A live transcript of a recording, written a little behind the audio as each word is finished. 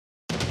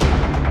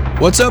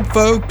What's up,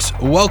 folks?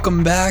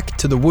 Welcome back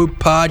to the Whoop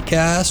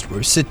Podcast, where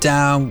we sit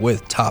down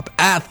with top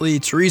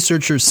athletes,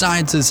 researchers,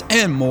 scientists,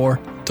 and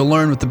more to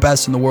learn what the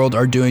best in the world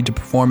are doing to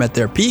perform at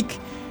their peak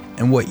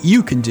and what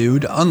you can do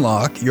to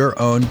unlock your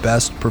own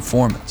best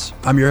performance.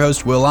 I'm your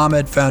host, Will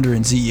Ahmed, founder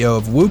and CEO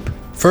of Whoop.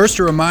 First,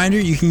 a reminder,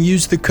 you can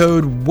use the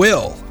code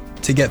WILL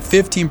to get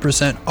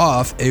 15%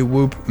 off a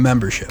Whoop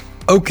membership.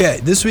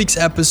 Okay, this week's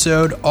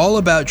episode, all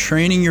about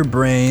training your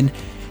brain,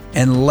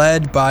 and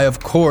led by,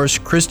 of course,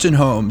 Kristen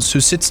Holmes, who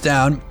sits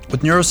down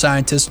with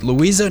neuroscientist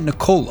Louisa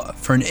Nicola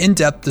for an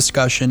in-depth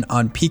discussion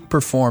on peak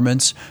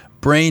performance,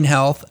 brain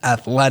health,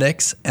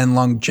 athletics, and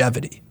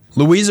longevity.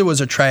 Louisa was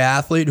a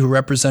triathlete who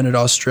represented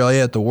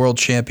Australia at the World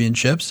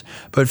Championships,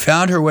 but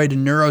found her way to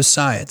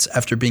neuroscience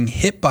after being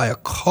hit by a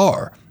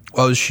car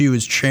while she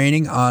was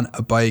training on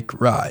a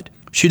bike ride.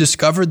 She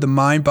discovered the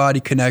mind-body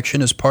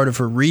connection as part of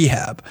her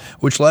rehab,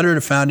 which led her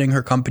to founding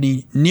her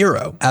company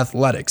Neuro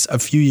Athletics a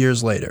few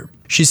years later.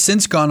 She's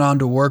since gone on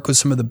to work with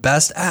some of the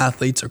best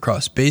athletes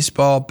across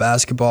baseball,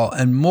 basketball,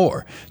 and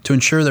more to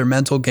ensure their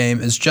mental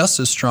game is just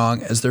as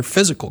strong as their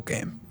physical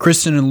game.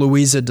 Kristen and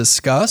Louisa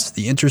discuss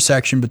the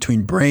intersection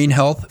between brain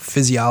health,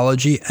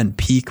 physiology, and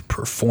peak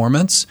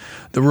performance,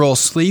 the role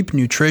sleep,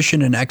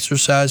 nutrition, and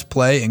exercise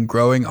play in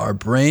growing our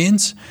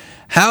brains,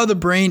 how the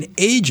brain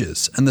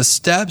ages and the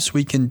steps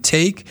we can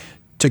take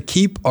to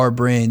keep our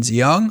brains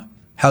young,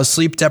 how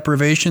sleep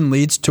deprivation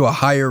leads to a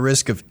higher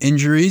risk of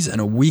injuries and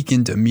a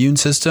weakened immune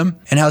system,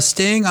 and how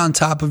staying on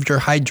top of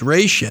your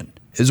hydration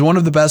is one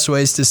of the best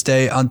ways to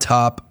stay on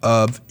top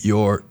of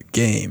your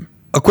game.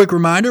 A quick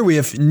reminder, we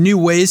have new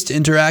ways to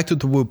interact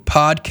with the Whoop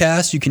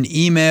Podcast. You can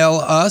email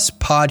us,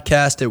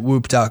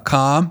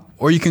 podcast@whoop.com,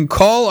 or you can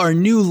call our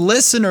new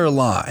listener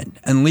line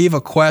and leave a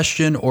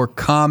question or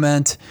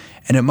comment,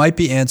 and it might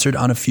be answered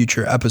on a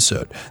future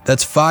episode.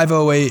 That's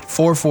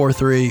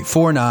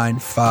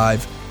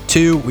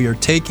 508-443-4952. We are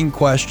taking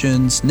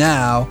questions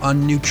now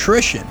on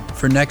nutrition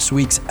for next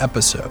week's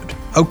episode.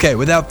 Okay,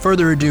 without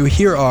further ado,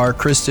 here are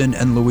Kristen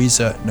and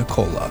Louisa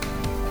Nicola.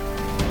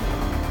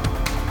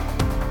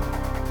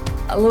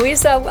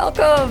 Louisa,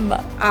 welcome.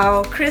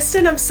 Oh,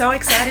 Kristen, I'm so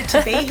excited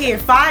to be here,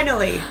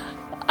 finally.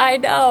 I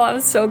know.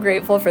 I'm so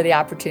grateful for the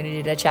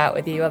opportunity to chat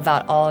with you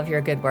about all of your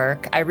good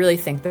work. I really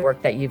think the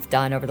work that you've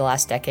done over the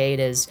last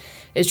decade is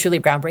truly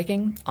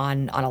groundbreaking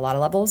on a lot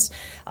of levels.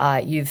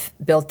 You've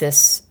built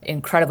this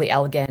incredibly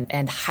elegant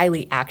and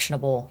highly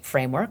actionable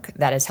framework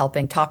that is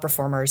helping top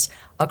performers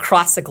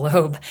across the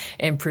globe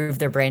improve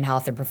their brain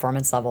health and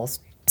performance levels.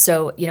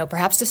 So,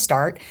 perhaps to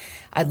start,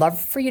 I'd love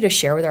for you to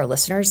share with our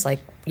listeners,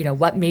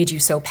 what made you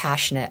so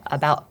passionate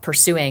about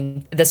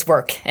pursuing this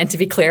work? And to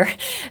be clear,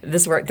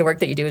 the work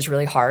that you do is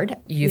really hard.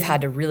 You've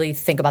had to really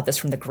think about this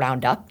from the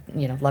ground up.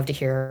 Love to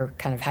hear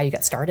kind of how you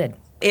got started.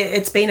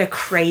 It's been a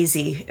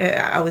crazy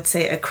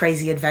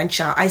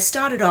adventure. I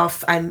started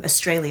off, I'm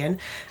Australian.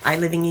 I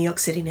live in New York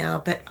City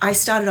now, but I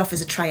started off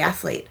as a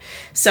triathlete.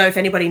 So if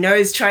anybody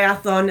knows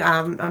triathlon,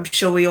 I'm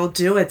sure we all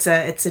do. It's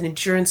an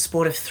endurance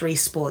sport of 3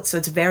 sports. So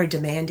it's very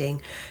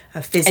demanding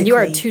physically. And you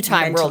are a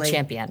 2-time world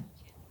champion.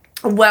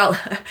 Well,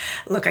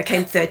 look, I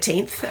came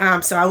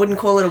 13th, so I wouldn't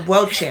call it a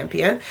world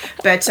champion,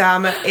 but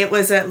it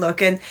was a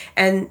look, and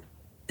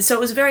so it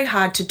was very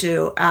hard to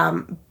do,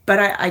 but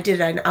I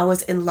did it, and I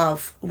was in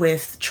love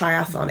with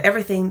triathlon.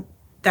 Everything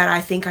that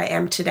I think I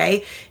am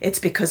today, it's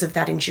because of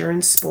that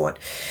endurance sport.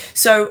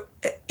 So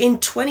in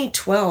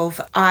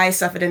 2012, I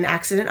suffered an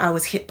accident. I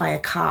was hit by a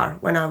car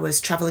when I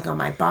was traveling on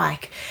my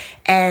bike,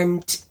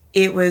 and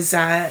it was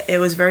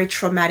very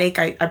traumatic.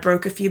 I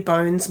broke a few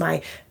bones.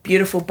 My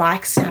beautiful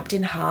bike snapped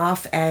in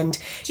half, and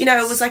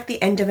it was like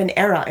the end of an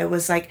era. It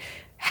was like,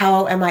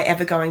 how am I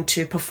ever going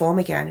to perform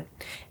again?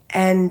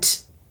 And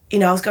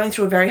I was going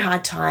through a very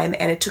hard time,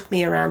 and it took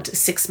me around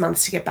 6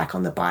 months to get back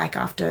on the bike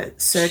after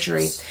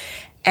surgery.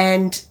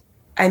 And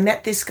I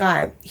met this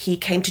guy. He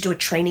came to do a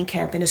training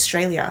camp in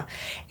Australia,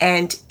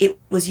 and it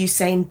was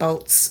Usain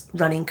Bolt's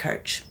running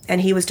coach, and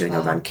he was doing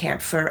a run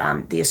camp for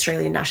the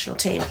Australian national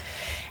team.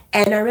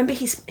 And I remember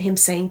him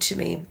saying to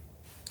me,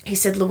 he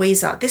said,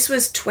 Louisa, this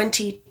was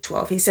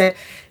 2012. He said,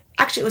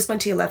 actually, it was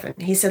 2011.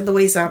 He said,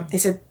 Louisa,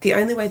 the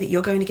only way that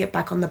you're going to get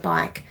back on the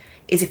bike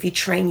is if you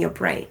train your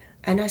brain.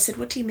 And I said,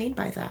 what do you mean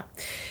by that?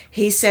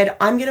 He said,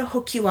 I'm going to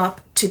hook you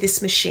up to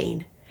this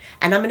machine,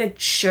 and I'm going to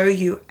show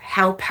you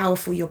how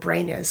powerful your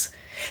brain is.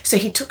 So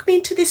he took me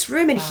into this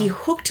room, and he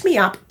hooked me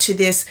up to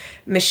this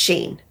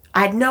machine.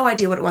 I had no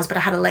idea what it was, but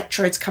I had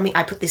electrodes coming.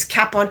 I put this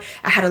cap on.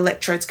 I had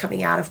electrodes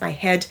coming out of my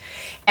head.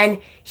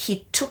 And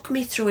he took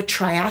me through a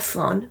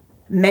triathlon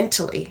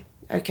mentally,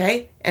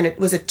 okay? And it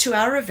was a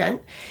 2-hour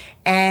event.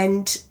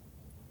 And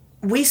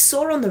we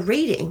saw on the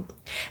reading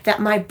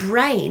that my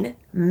brain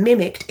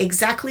mimicked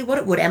exactly what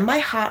it would, and my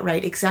heart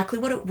rate exactly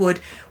what it would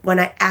when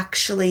I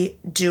actually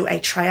do a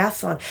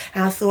triathlon.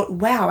 And I thought,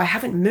 wow, I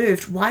haven't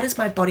moved. Why does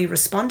my body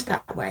respond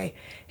that way?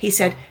 He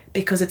said,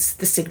 because it's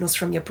the signals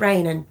from your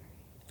brain. And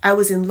I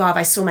was in love.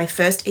 I saw my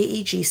first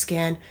EEG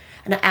scan.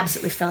 and I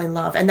absolutely fell in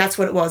love. And that's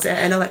what it was,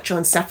 an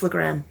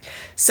electroencephalogram.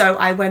 So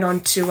I went on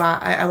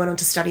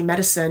to study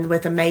medicine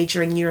with a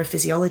major in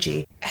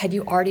neurophysiology. Had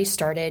you already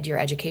started your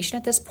education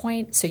at this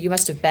point? So you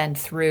must have been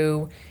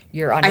through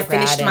your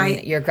undergrad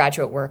and your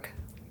graduate work.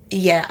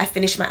 Yeah, I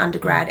finished my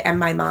undergrad and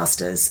my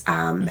master's.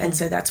 And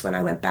so that's when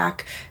I went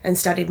back and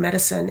studied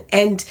medicine.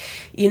 And,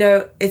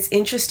 it's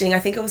interesting. I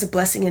think it was a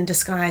blessing in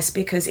disguise,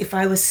 because if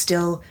I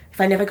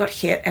never got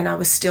hit and I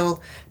was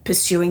still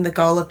pursuing the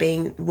goal of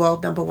being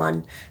world number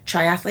one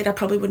triathlete, I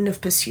probably wouldn't have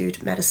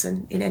pursued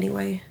medicine in any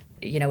way.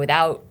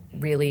 Without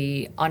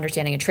really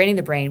understanding and training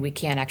the brain, we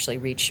can't actually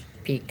reach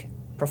peak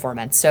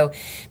performance. So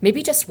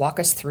maybe just walk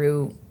us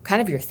through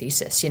kind of your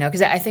thesis,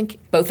 because I think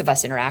both of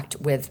us interact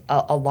with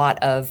a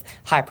lot of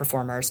high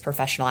performers,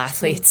 professional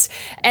athletes,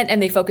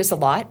 and they focus a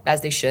lot,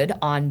 as they should,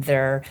 on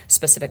their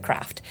specific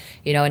craft,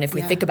 and if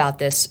we think about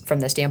this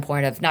from the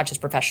standpoint of not just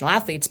professional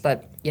athletes,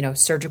 but,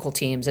 surgical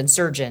teams and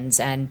surgeons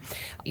and,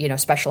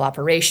 special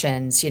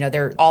operations,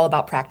 they're all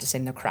about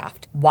practicing the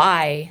craft.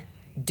 Why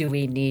do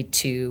we need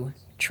to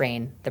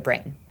train the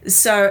brain?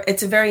 So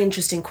it's a very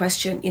interesting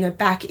question.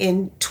 Back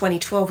in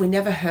 2012, we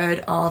never heard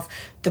of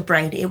the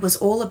brain. It was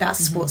all about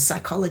sports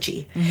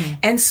psychology.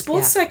 And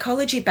sports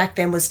psychology back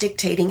then was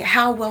dictating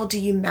how well do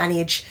you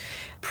manage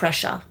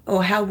pressure,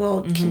 or how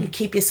well can you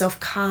keep yourself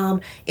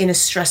calm in a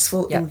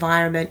stressful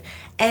environment.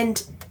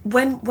 And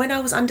when I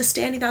was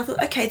understanding that, I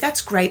thought, okay,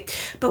 that's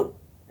great, but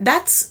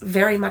that's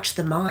very much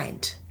the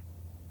mind.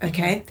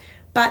 Okay.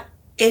 But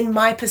in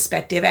my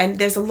perspective, and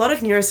there's a lot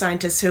of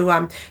neuroscientists who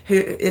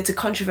it's a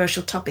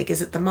controversial topic.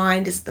 Is it the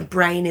mind? Is it the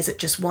brain? Is it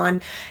just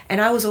one? And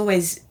I was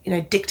always,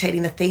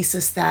 dictating the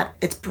thesis that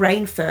it's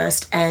brain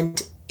first.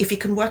 And if you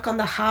can work on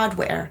the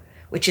hardware,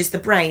 which is the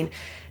brain,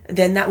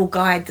 then that will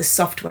guide the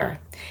software.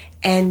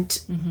 And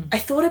I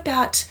thought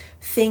about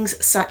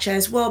things such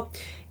as, well,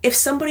 if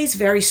somebody's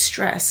very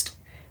stressed,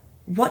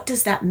 what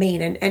does that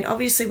mean? And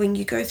obviously when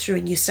you go through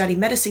and you study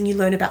medicine, you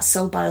learn about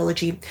cell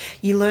biology,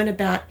 you learn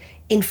about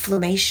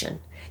inflammation.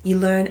 You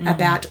learn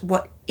about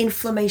what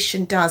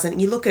inflammation does,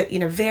 and you look at,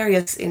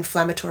 various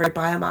inflammatory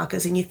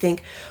biomarkers, and you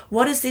think,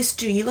 what does this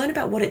do? You learn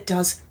about what it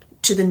does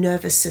to the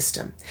nervous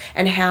system,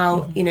 and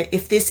how,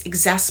 if this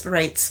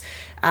exasperates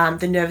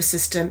the nervous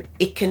system,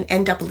 it can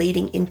end up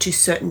leading into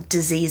certain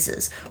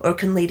diseases, or it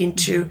can lead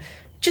into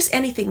just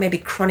anything, maybe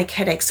chronic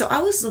headaches. So I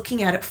was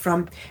looking at it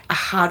from a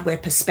hardware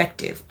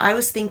perspective. I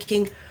was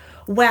thinking,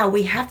 wow,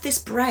 we have this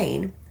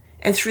brain,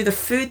 and through the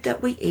food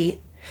that we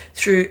eat,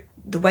 through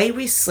the way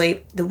we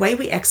sleep, the way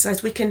we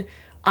exercise, we can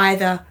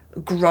either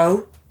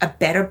grow a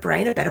better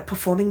brain, a better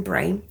performing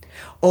brain,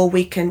 or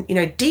we can,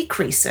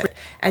 decrease it.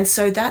 And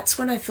so that's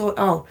when I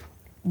thought,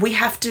 we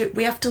have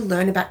to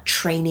learn about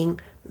training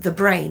the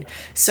brain.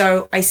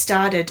 So I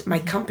started my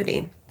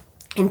company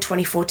in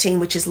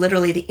 2014, which is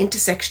literally the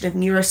intersection of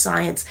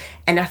neuroscience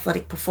and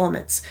athletic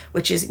performance,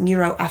 which is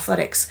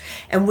neuroathletics.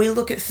 And we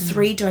look at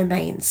three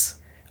domains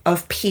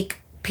of peak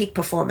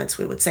performance,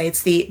 we would say.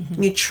 It's the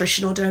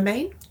nutritional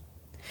domain.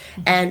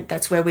 And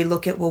that's where we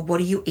look at, well, what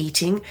are you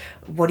eating?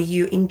 What are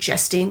you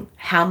ingesting?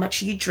 How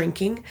much are you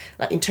drinking,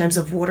 in terms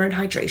of water and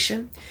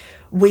hydration?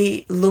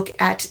 We look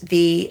at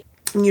the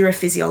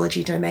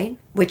neurophysiology domain,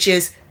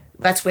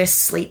 that's where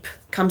sleep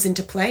comes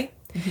into play.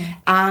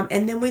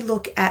 And then we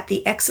look at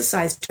the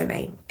exercise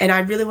domain. And I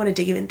really want to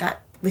dig into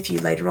that with you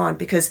later on,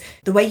 because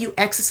the way you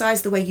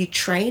exercise, the way you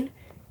train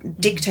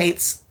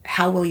dictates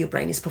how well your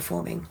brain is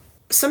performing.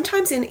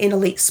 Sometimes in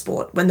elite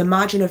sport, when the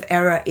margin of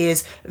error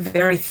is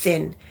very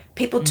thin,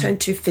 people turn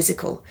to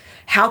physical.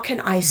 How can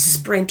I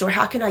sprint, or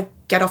how can I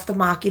get off the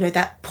mark,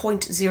 that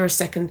 0.0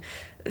 second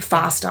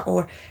faster?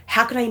 Or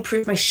how can I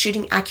improve my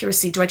shooting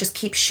accuracy? Do I just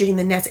keep shooting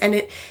the nets?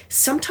 And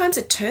sometimes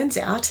it turns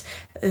out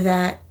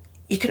that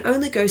you can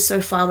only go so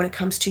far when it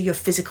comes to your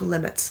physical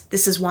limits.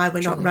 This is why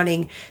we're not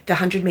running the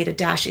 100-meter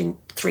dash in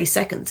 3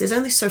 seconds. There's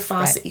only so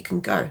fast that you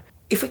can go.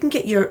 If we can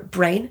get your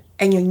brain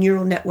and your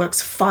neural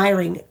networks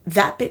firing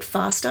that bit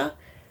faster,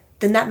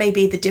 then that may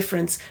be the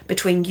difference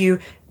between you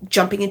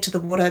jumping into the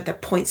water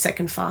that 0.1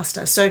 second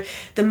faster. So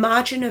the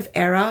margin of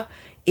error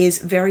is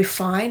very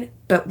fine,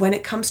 but when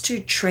it comes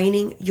to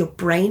training your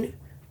brain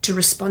to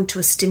respond to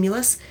a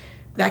stimulus,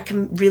 that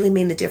can really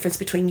mean the difference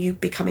between you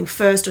becoming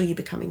first or you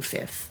becoming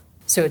fifth.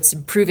 So it's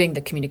improving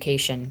the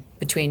communication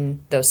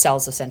between those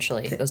cells,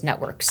 essentially, those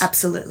networks.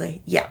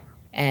 Absolutely, yeah.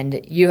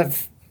 And you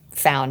have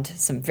found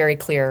some very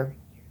clear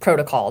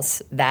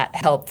protocols that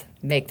help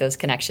make those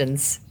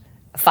connections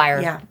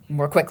fire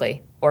more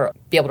quickly, or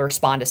be able to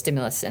respond to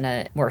stimulus in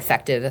a more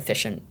effective,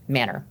 efficient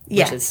manner.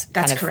 Yeah, which is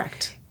that's kind of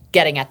correct.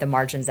 Getting at the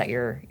margins that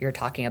you're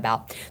talking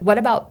about. What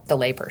about the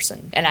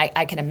layperson? And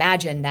I can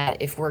imagine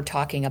that if we're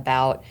talking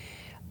about,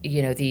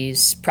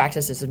 these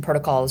practices and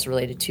protocols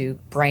related to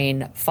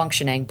brain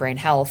functioning, brain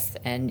health,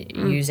 and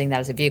using that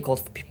as a vehicle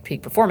for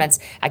peak performance,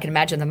 I can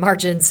imagine the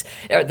margins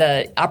or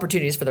the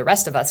opportunities for the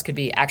rest of us could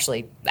be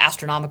actually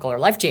astronomical or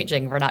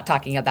life-changing. We're not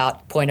talking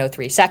about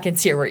 0.03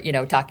 seconds here.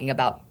 We're, talking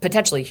about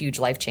potentially huge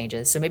life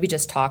changes. So maybe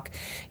just talk,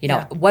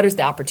 what is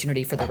the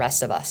opportunity for the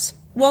rest of us?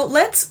 Well,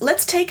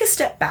 let's take a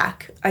step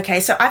back. Okay,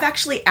 so I've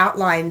actually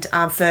outlined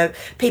for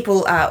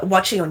people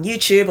watching on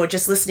YouTube or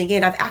just listening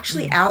in. I've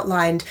actually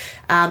outlined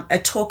a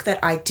talk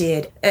that I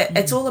did.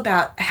 It's all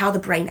about how the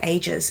brain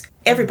ages.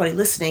 Everybody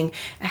listening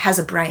has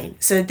a brain,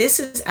 so this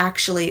is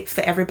actually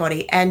for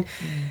everybody. And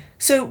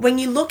so when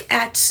you look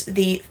at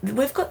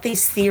we've got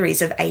these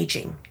theories of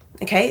aging.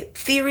 Okay,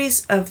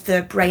 theories of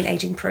the brain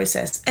aging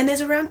process, and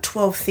there's around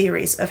 12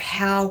 theories of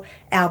how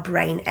our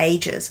brain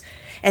ages.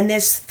 And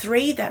there's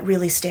 3 that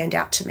really stand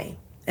out to me.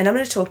 And I'm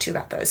going to talk to you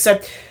about those. So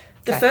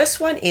the first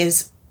one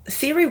is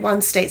theory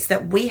 1 states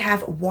that we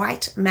have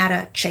white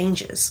matter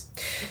changes.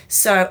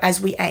 So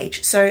as we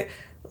age. So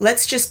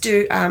let's just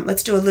do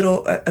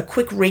a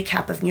quick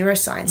recap of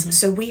neuroscience.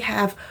 So we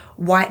have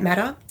white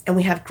matter and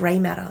we have gray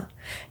matter.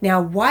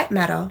 Now, white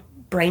matter,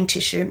 brain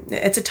tissue,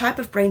 it's a type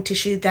of brain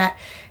tissue that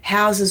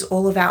houses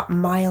all of our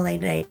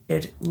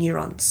myelinated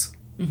neurons.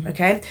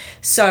 Okay?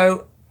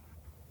 So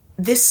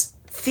this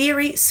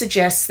theory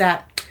suggests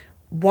that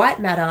white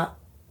matter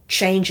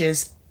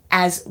changes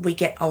as we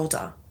get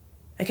older.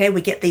 Okay,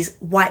 we get these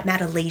white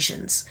matter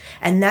lesions,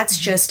 and that's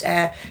just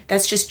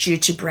due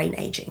to brain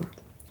aging.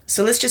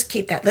 So let's just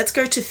keep that. Let's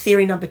go to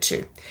theory number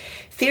 2.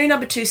 Theory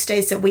number 2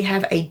 states that we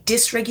have a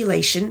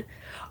dysregulation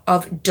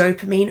of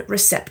dopamine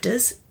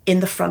receptors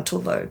in the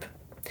frontal lobe.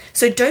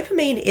 So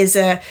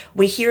dopamine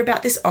we hear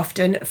about this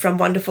often from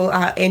wonderful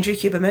Andrew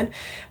Huberman,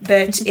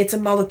 but it's a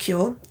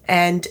molecule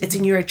and it's a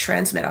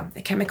neurotransmitter,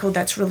 a chemical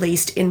that's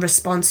released in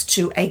response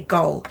to a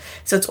goal.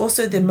 So it's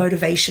also the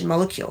motivation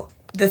molecule.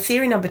 The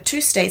theory number 2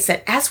 states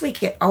that as we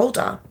get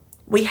older,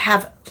 we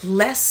have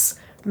less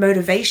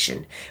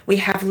motivation. We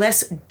have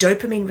less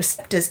dopamine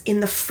receptors in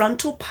the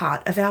frontal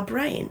part of our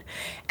brain.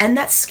 And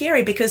that's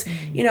scary because,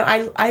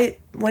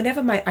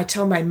 whenever I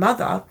tell my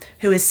mother,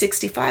 who is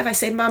 65, I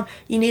say, Mom,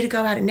 you need to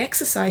go out and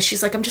exercise.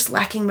 She's like, I'm just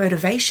lacking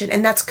motivation.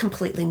 And that's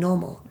completely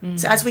normal.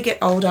 So as we get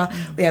older,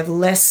 we have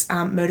less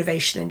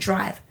motivation and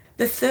drive.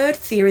 The third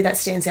theory that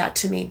stands out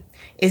to me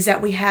is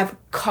that we have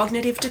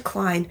cognitive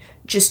decline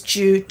just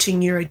due to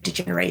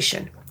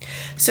neurodegeneration.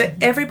 So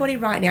everybody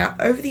right now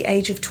over the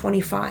age of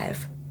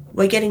 25,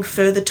 we're getting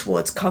further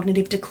towards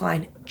cognitive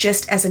decline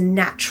just as a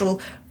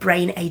natural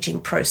brain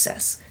aging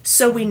process.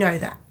 So we know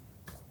that.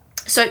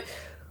 So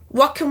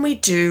what can we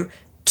do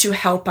to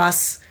help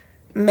us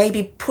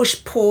maybe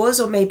push pause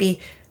or maybe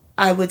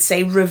I would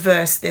say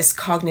reverse this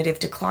cognitive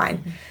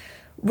decline?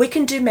 We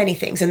can do many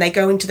things, and they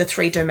go into the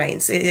 3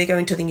 domains. They go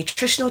into the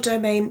nutritional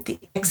domain, the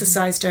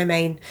exercise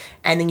domain,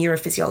 and the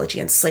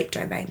neurophysiology and sleep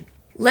domain.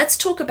 Let's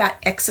talk about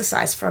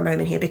exercise for a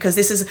moment here, because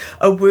this is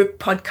a Whoop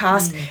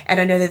podcast,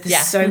 and I know that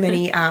there's so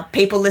many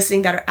people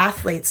listening that are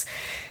athletes.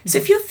 So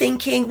if you're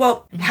thinking,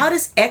 well, how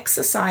does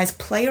exercise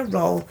play a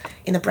role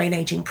in the brain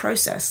aging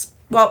process?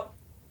 Well,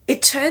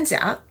 it turns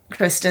out,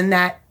 Kristen,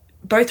 that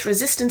both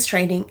resistance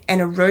training and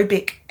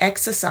aerobic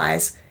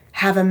exercise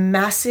have a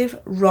massive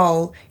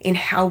role in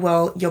how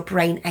well your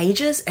brain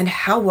ages and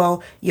how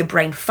well your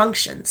brain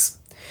functions.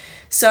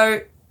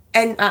 So,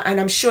 and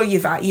I'm sure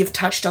you've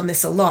touched on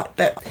this a lot,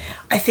 but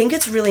I think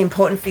it's really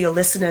important for your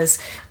listeners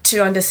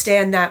to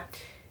understand that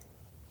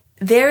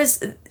there is,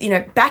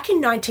 back in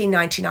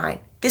 1999,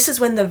 this is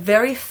when the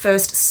very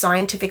first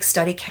scientific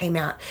study came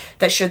out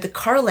that showed the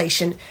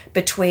correlation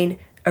between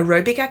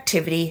aerobic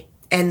activity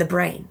and the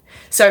brain.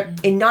 So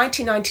in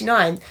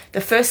 1999, the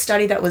first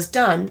study that was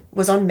done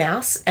was on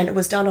mouse, and it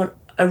was done on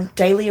a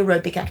daily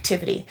aerobic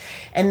activity.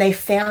 And they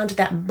found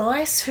that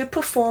mice who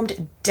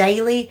performed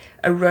daily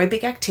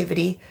aerobic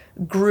activity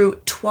grew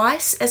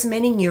twice as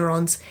many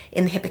neurons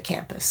in the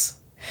hippocampus.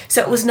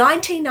 So it was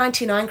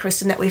 1999,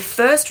 Kristen, that we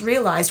first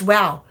realized,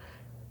 wow,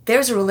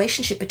 there's a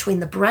relationship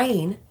between the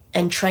brain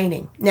and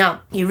training.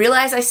 Now, you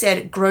realize I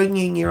said grow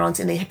new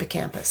neurons in the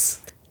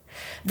hippocampus.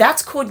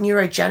 That's called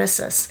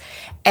neurogenesis.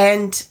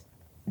 And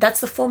that's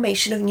the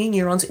formation of new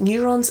neurons.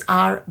 Neurons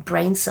are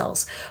brain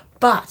cells.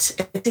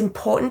 But it's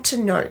important to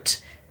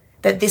note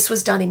that this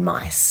was done in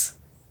mice.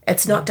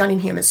 It's not done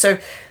in humans. So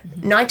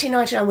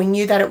 1999, we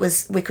knew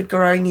that we could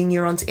grow new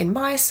neurons in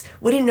mice.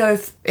 We didn't know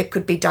if it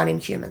could be done in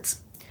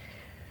humans.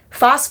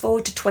 Fast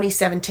forward to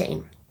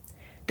 2017.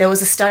 There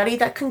was a study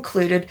that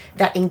concluded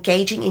that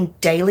engaging in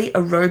daily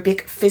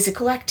aerobic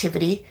physical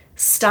activity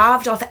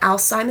staved off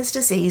Alzheimer's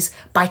disease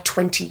by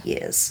 20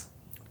 years.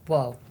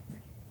 Whoa.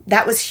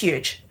 That was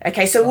huge.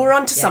 Okay, so we're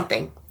on to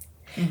something.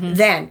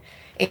 Then,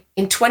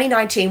 in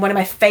 2019, one of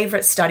my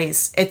favorite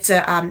studies, it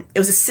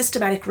was a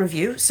systematic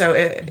review. So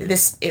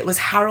it was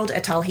Harold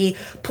et al. He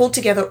pulled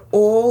together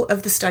all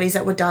of the studies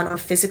that were done on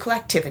physical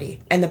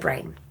activity and the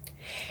brain.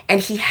 And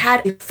he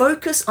had a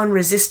focus on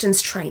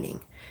resistance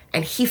training.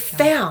 And he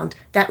found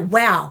that,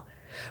 wow,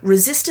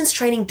 resistance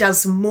training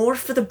does more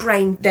for the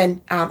brain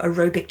than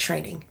aerobic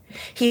training.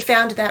 He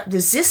found that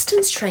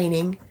resistance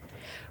training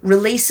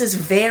releases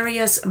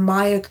various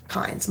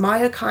myokines.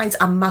 Myokines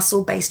are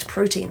muscle-based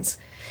proteins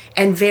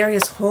and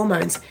various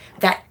hormones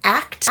that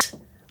act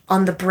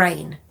on the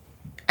brain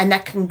and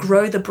that can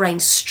grow the brain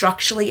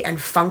structurally and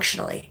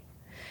functionally.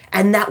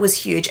 And that was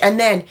huge. And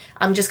then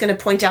I'm just going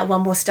to point out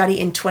one more study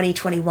in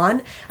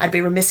 2021. I'd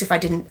be remiss if I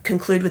didn't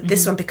conclude with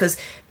this one, because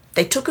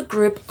they took a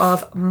group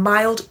of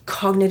mild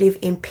cognitive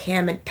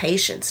impairment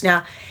patients.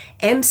 Now,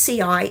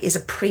 MCI is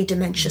a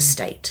pre-dementia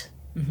state.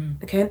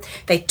 Okay.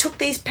 They took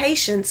these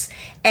patients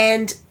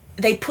and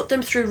they put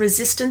them through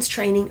resistance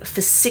training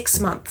for 6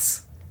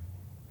 months.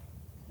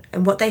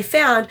 And what they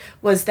found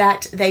was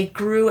that they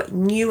grew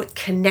new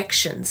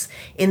connections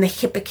in the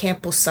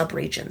hippocampal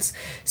subregions.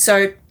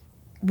 So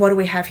what do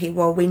we have here?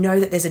 Well, we know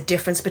that there's a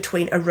difference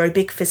between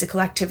aerobic physical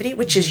activity,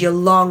 which is your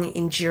long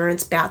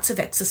endurance bouts of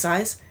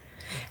exercise,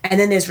 and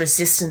then there's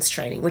resistance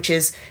training, which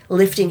is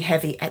lifting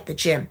heavy at the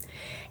gym.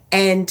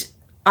 And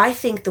I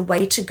think the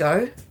way to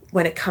go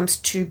when it comes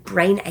to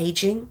brain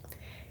aging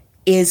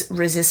is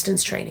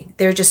resistance training.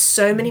 There are just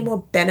so many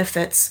more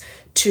benefits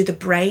to the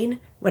brain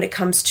when it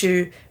comes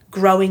to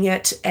growing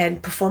it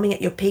and performing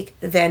at your peak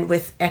than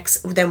with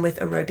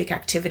aerobic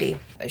activity.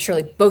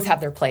 Surely both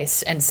have their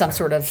place, and some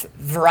sort of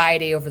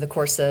variety over the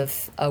course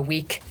of a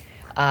week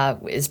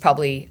is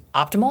probably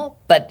optimal.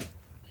 But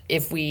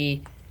if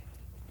we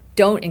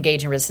don't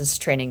engage in resistance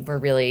training, we're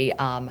really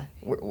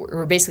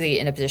we're basically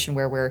in a position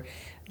where we're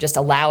just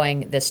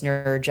allowing this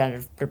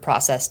neurodegenerative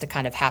process to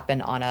kind of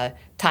happen on a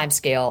time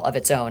scale of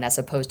its own, as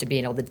opposed to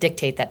being able to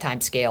dictate that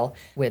time scale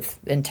with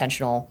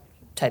intentional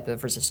type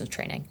of resistance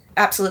training.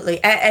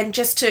 Absolutely. And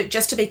just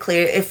to be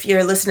clear, if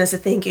your listeners are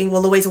thinking,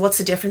 well, Louisa, what's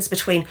the difference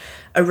between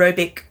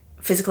aerobic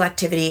physical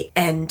activity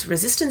and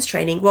resistance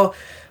training? Well,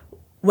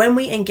 when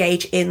we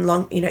engage in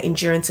long,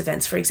 endurance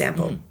events, for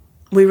example,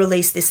 we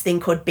release this thing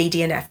called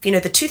BDNF.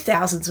 The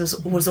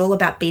 2000s was all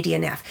about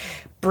BDNF,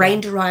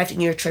 brain-derived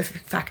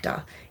neurotrophic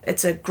factor.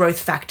 It's a growth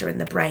factor in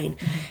the brain.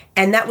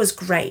 And that was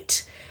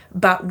great.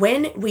 But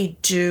when we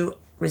do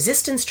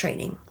resistance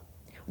training,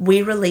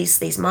 we release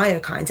these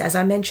myokines, as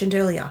I mentioned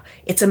earlier.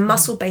 It's a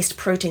muscle-based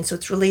protein, so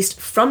it's released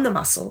from the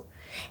muscle,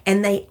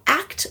 and they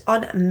act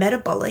on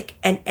metabolic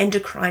and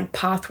endocrine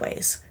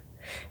pathways.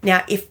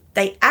 Now, if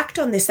they act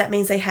on this, that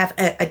means they have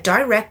a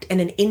direct and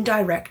an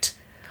indirect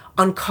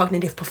on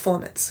cognitive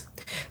performance.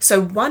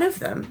 So one of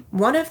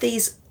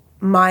these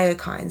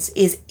myokines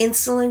is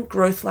insulin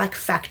growth-like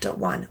factor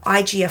 1,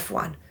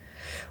 IGF-1.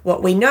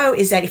 What we know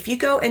is that if you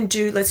go and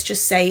do, let's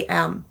just say,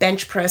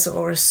 bench press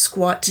or a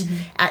squat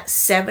at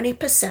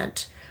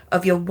 70%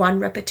 of your 1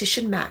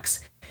 repetition max,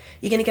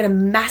 you're going to get a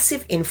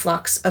massive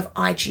influx of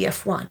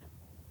IGF-1.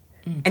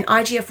 And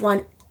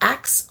IGF-1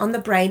 acts on the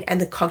brain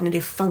and the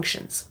cognitive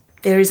functions.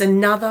 There is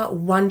another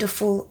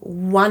wonderful,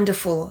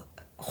 wonderful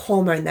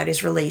hormone that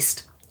is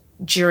released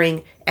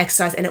during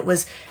exercise, and it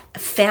was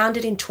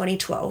founded in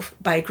 2012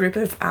 by a group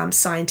of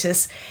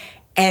scientists,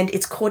 and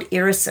it's called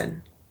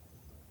irisin.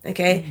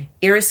 Okay,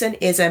 irisin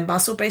is a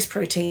muscle-based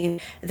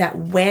protein that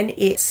when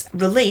it's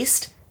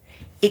released,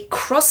 it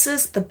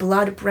crosses the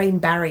blood-brain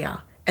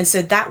barrier. And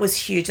so that was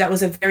huge. That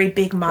was a very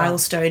big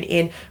milestone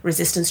in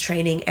resistance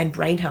training and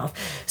brain health.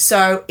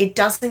 So it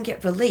doesn't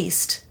get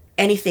released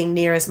anything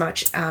near as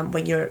much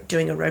when you're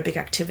doing aerobic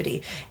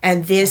activity.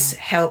 And this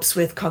helps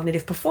with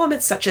cognitive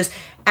performance, such as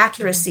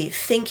accuracy,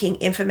 thinking,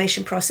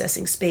 information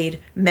processing speed,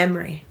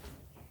 memory.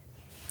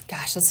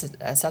 Gosh, that's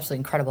absolutely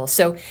incredible.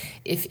 So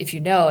if you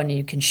know and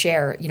you can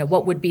share,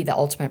 what would be the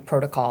ultimate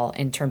protocol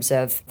in terms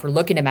of, if we're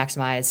looking to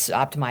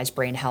optimize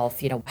brain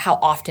health, how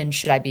often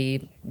should I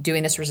be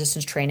doing this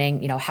resistance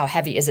training? How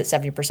heavy is it?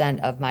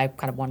 70% of my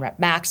kind of 1 rep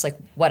max? Like,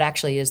 what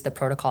actually is the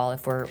protocol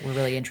if we're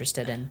really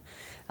interested in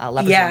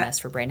leveraging this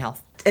for brain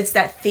health? It's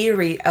that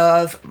theory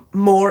of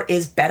more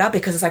is better,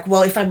 because it's like,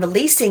 well, if I'm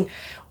releasing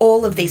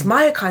all of these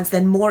myokines,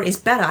 then more is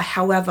better.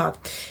 However,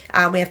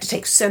 we have to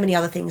take so many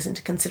other things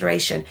into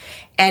consideration.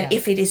 And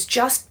if it is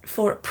just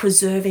for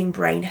preserving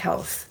brain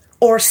health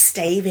or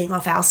staving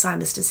off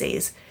Alzheimer's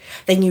disease,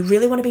 then you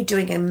really want to be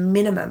doing a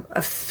minimum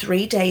of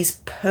 3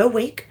 days per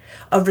week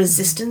of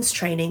resistance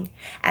training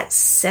at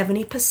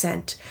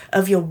 70%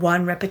 of your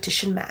 1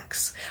 repetition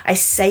max. I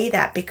say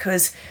that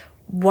because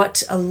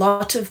what a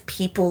lot of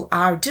people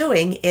are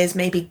doing is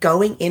maybe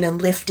going in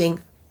and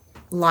lifting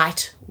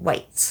light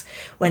weights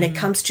when it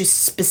comes to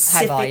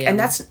specific, volume, and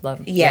that's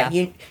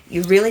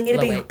you really need to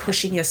be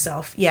pushing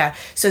yourself.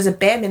 So as a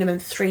bare minimum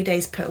 3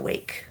 days per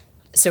week.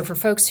 So for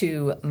folks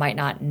who might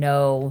not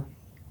know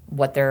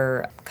what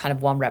their kind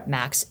of 1 rep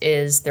max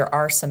is, there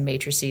are some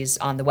matrices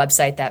on the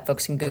website that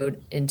folks can go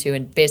into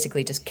and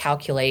basically just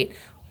calculate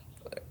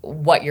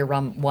what your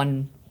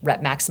 1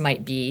 rep max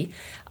might be.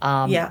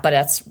 But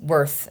that's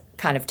worth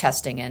kind of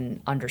testing and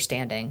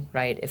understanding,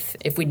 right?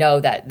 If we know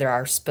that there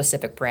are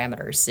specific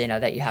parameters,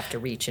 that you have to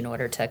reach in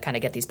order to kind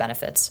of get these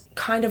benefits.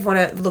 Kind of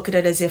want to look at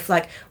it as if,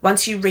 like,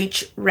 once you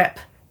reach rep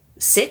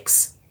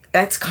 6,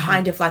 that's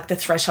kind of like the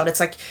threshold.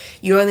 It's like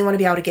you only want to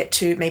be able to get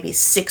to maybe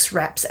 6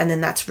 reps, and then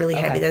that's really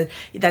heavy. Then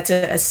that's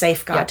a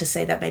safeguard to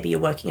say that maybe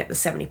you're working at the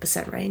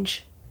 70%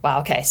 range.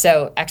 Wow. Okay.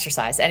 So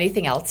exercise.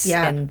 Anything else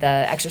in the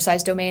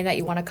exercise domain that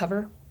you want to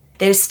cover?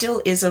 There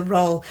still is a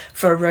role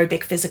for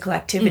aerobic physical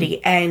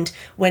activity. And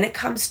when it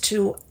comes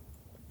to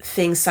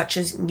things such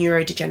as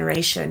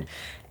neurodegeneration,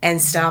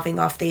 and starving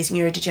off these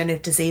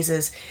neurodegenerative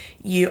diseases.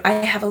 I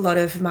have a lot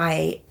of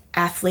my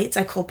athletes,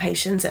 I call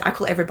patients, I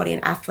call everybody an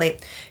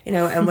athlete,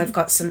 and we've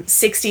got some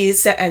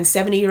 60s and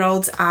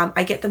 70-year-olds.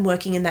 I get them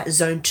working in that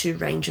zone 2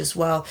 range as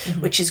well,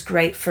 which is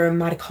great for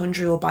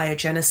mitochondrial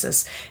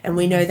biogenesis. And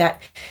we know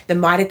that the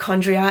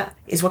mitochondria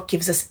is what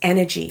gives us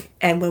energy.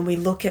 And when we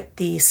look at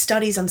the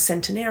studies on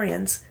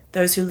centenarians,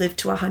 those who live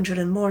to 100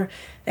 and more,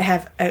 they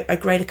have a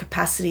greater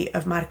capacity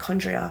of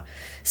mitochondria.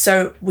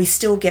 So we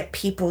still get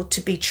people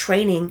to be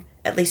training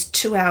at least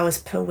 2 hours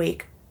per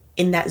week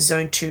in that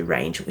zone 2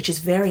 range, which is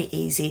very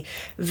easy,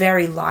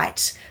 very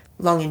light,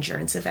 long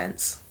endurance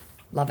events.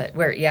 Love it.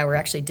 We're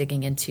actually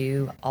digging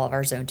into all of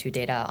our zone 2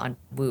 data on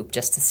Whoop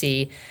just to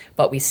see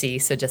what we see.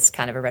 So just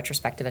kind of a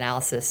retrospective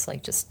analysis,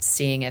 like just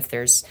seeing if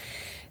there's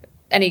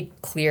any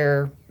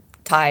clear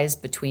ties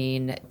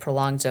between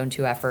prolonged zone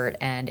 2 effort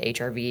and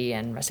HRV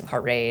and resting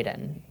heart rate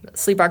and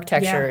sleep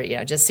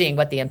architecture, just seeing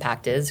what the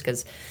impact is,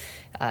 because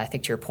I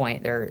think to your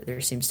point,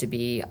 there seems to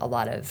be a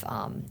lot of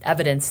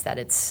evidence that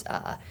it's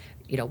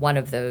one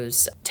of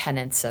those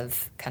tenets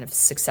of kind of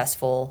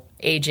successful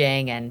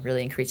aging and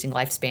really increasing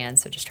lifespan.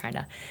 So just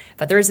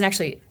but there isn't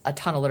actually a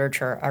ton of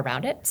literature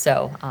around it.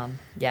 So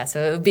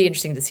so it would be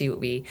interesting to see what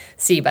we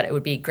see, but it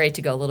would be great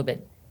to go a little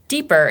bit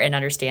deeper and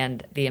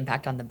understand the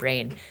impact on the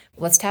brain.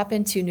 Let's tap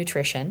into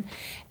nutrition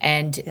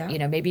and,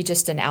 maybe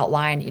just an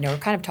outline. We're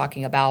kind of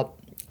talking about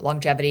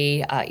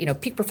longevity,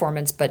 peak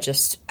performance, but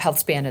just health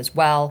span as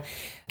well.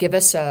 Give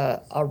us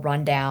a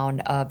rundown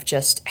of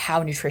just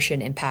how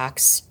nutrition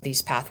impacts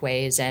these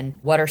pathways and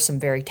what are some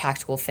very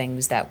tactical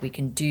things that we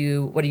can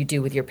do. What do you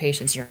do with your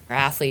patients, your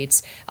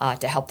athletes,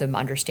 to help them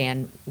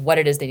understand what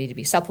it is they need to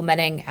be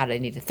supplementing, how do they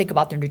need to think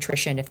about their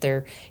nutrition if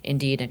they're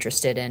indeed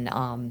interested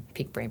in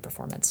peak brain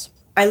performance?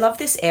 I love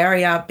this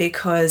area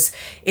because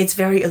it's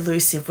very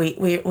elusive.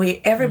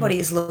 Everybody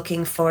is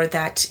looking for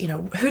that,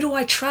 who do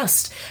I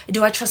trust?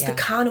 Do I trust the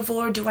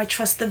carnivore? Do I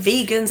trust the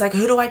vegans? Like,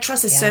 who do I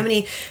trust? There's so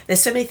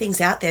many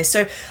things out there.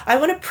 So I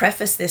want to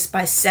preface this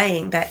by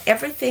saying that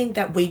everything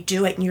that we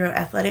do at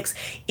Neuroathletics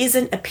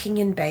isn't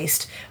opinion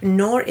based,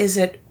 nor is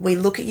it we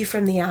look at you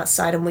from the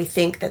outside and we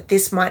think that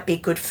this might be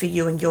good for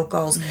you and your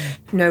goals.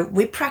 No,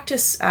 we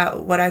practice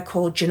what I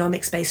call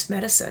genomics based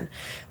medicine,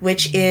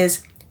 which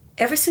is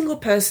every single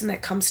person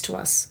that comes to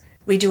us,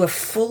 we do a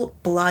full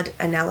blood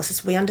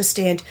analysis. We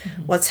understand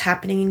what's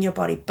happening in your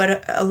body.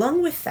 But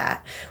along with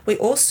that, we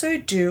also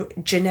do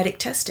genetic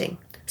testing.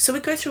 So we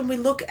go through and we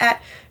look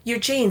at your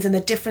genes and the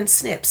different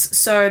SNPs.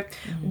 So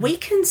we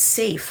can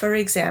see, for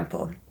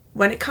example,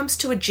 when it comes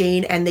to a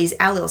gene and these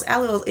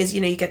allele is,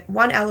 you get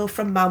one allele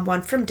from mum,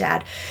 one from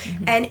dad.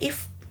 And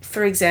if,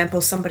 for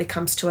example, somebody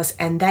comes to us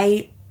and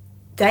they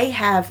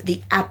have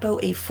the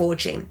ApoE4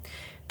 gene,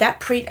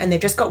 and they've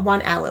just got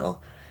one allele,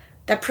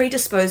 that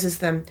predisposes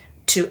them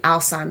to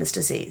Alzheimer's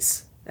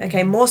disease,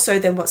 okay, more so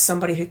than what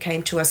somebody who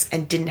came to us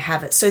and didn't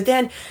have it. So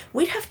then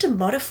we'd have to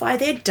modify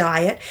their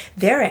diet,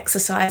 their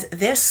exercise,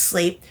 their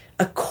sleep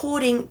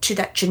according to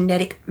that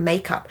genetic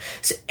makeup.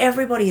 So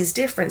everybody is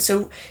different.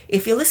 So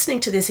if you're listening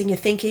to this and you're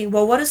thinking,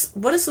 well, what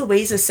does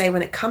Louisa say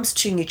when it comes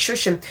to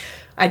nutrition?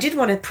 I did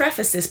want to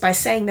preface this by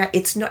saying that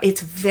it's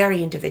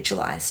very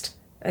individualized,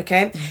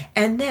 okay?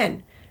 And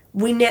then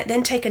we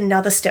then take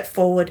another step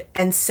forward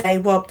and say,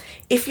 well,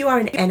 if you are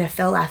an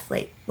NFL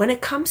athlete, when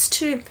it comes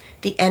to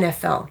the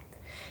NFL,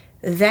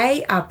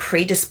 they are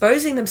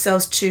predisposing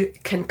themselves to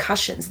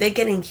concussions. They're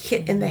getting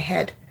hit in the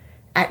head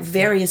at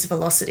various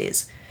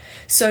velocities.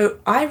 So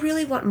I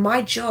really want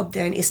my job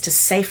then is to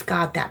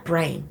safeguard that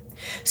brain.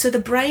 So the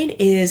brain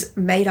is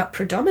made up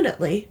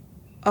predominantly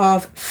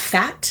of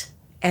fat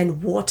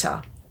and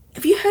water.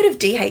 Have you heard of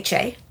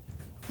DHA?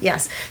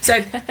 Yes.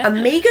 So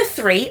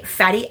omega-3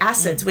 fatty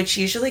acids, which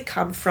usually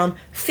come from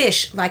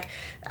fish like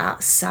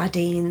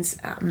sardines,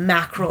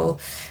 mackerel,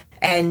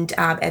 and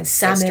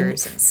salmon.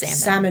 Oysters and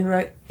salmon.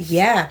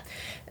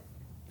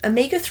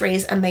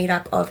 Omega-3s are made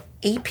up of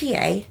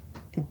EPA,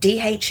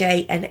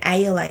 DHA, and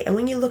ALA. And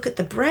when you look at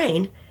the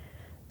brain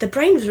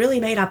is really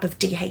made up of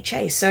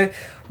DHA. So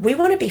we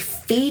want to be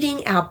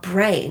feeding our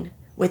brain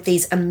with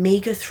these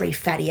omega-3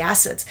 fatty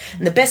acids.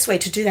 And the best way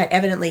to do that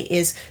evidently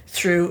is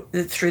through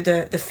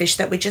the fish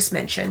that we just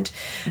mentioned.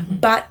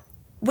 But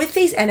with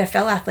these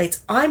NFL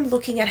athletes, I'm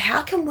looking at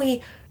how can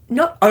we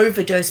not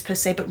overdose per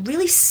se, but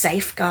really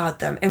safeguard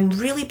them and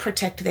really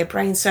protect their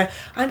brain. So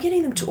I'm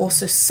getting them to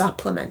also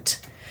supplement.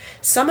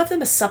 Some of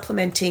them are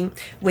supplementing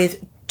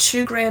with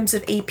 2 grams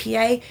of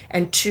EPA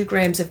and 2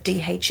 grams of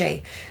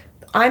DHA.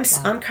 I'm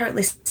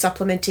currently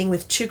supplementing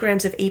with 2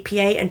 grams of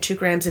EPA and 2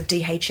 grams of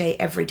DHA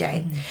every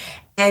day.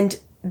 And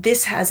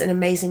this has an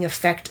amazing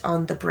effect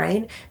on the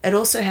brain. It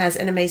also has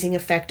an amazing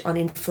effect on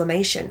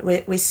inflammation.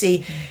 We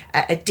see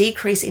a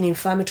decrease in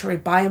inflammatory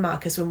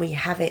biomarkers when we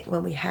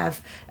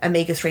have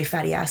omega-3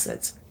 fatty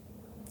acids.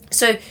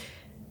 So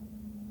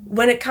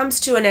when it comes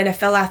to an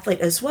NFL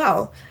athlete as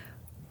well,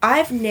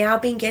 I'm now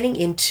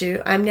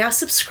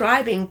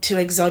subscribing to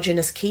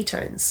exogenous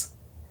ketones.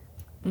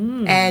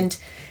 And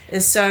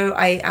And so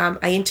I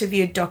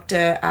interviewed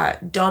Dr.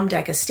 Dom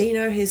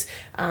D'Agostino, who's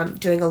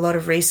doing a lot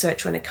of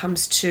research when it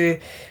comes to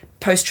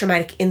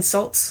post-traumatic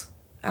insults,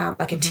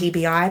 like a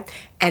TBI,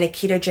 and a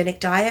ketogenic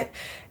diet.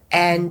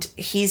 And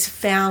he's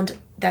found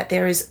that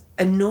there is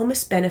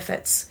enormous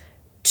benefits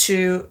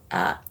to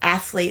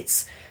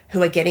athletes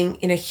who are getting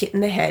hit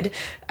in the head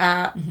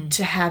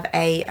to have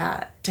a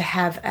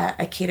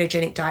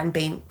ketogenic diet and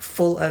being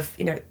full of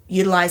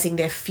utilizing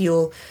their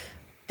fuel,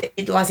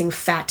 utilizing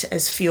fat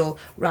as fuel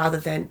rather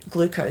than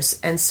glucose.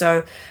 And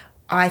so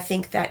I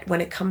think that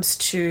when it comes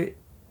to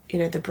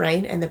the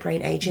brain and the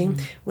brain aging,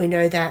 we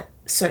know that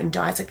certain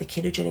diets like the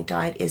ketogenic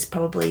diet is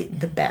probably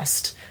the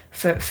best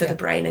for the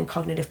brain and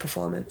cognitive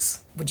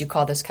performance. Would you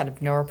call this kind of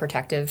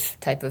neuroprotective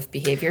type of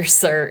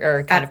behaviors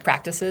or kind of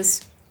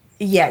practices?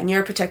 Yeah,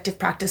 neuroprotective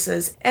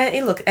practices.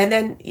 And look, and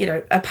then,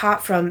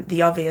 apart from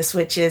the obvious,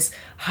 which is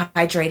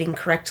hydrating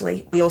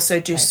correctly, we also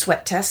do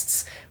sweat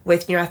tests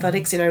with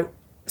neuroathletics.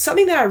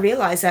 Something that I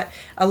realized that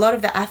a lot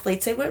of the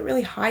athletes, they weren't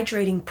really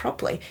hydrating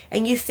properly.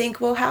 And you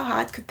think, well, how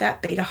hard could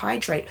that be to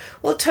hydrate?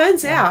 Well, it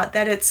turns out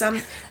that it's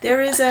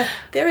there is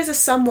a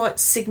somewhat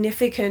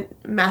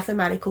significant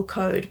mathematical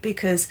code,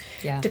 because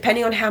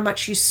depending on how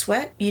much you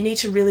sweat, you need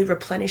to really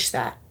replenish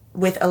that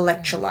with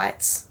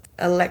electrolytes.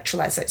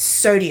 Electrolytes like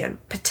sodium,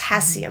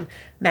 potassium,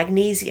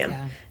 magnesium,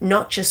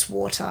 not just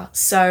water.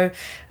 So,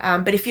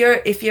 but if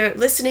you're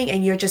listening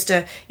and you're just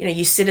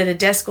you sit at a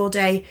desk all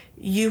day,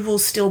 you will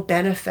still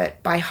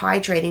benefit by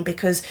hydrating,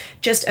 because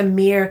just a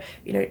mere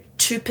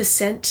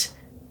 2%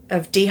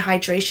 of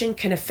dehydration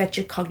can affect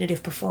your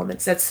cognitive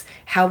performance. That's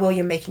how well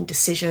you're making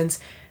decisions,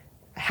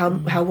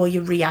 how well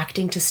you're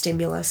reacting to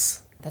stimulus.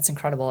 That's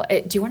incredible.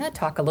 Do you want to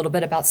talk a little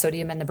bit about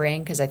sodium in the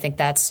brain? Because I think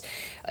that's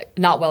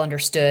not well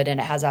understood, and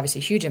it has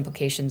obviously huge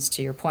implications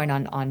to your point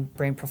on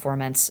brain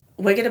performance.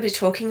 We're going to be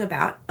talking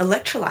about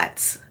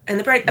electrolytes and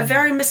the brain, a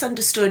very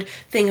misunderstood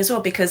thing as well,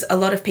 because a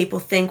lot of people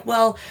think,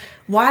 well,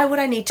 why would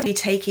I need to be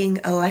taking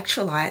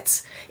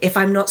electrolytes if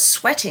I'm not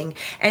sweating?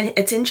 And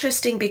it's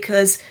interesting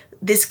because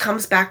this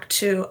comes back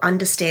to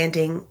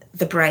understanding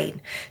the brain.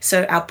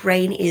 So our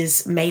brain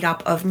is made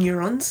up of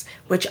neurons,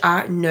 which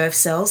are nerve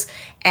cells.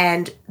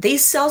 And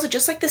these cells are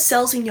just like the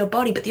cells in your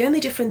body, but the only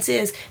difference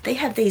is they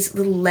have these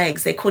little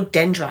legs. They're called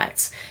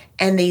dendrites.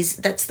 And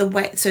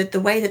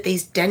the way that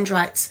these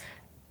dendrites,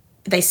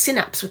 they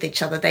synapse with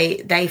each other.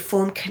 They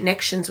form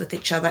connections with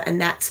each other, and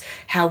that's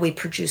how we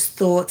produce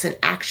thoughts and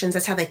actions.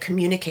 That's how they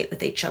communicate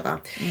with each other.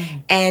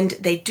 And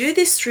they do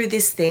this through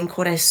this thing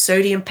called a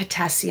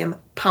sodium-potassium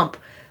pump.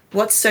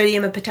 What's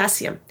sodium and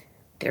potassium?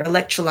 They're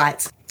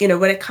electrolytes.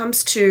 When it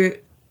comes to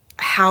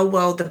how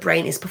well the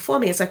brain is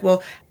performing, it's like,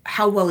 well,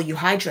 how well are you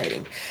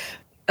hydrating?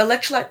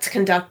 Electrolytes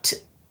conduct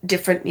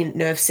different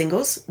nerve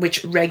signals,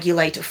 which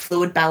regulate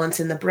fluid balance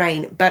in the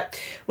brain. But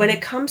when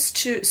it comes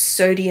to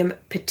sodium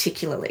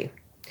particularly,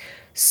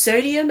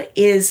 sodium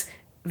is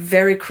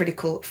very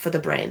critical for the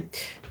brain.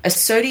 A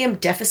sodium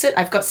deficit,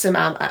 I've got some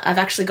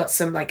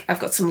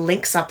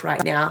links up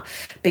right now,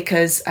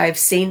 because I've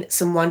seen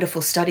some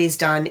wonderful studies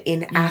done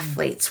in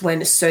athletes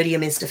when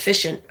sodium is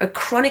deficient. A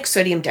chronic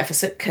sodium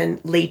deficit can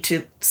lead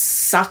to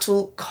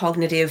subtle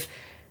cognitive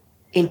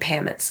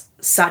impairments,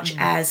 such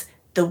as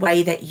the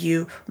way that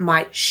you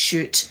might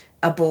shoot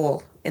a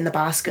ball in the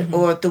basket,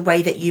 or the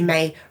way that you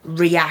may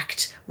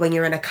react when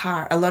you're in a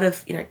car. A lot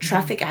of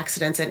traffic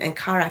accidents and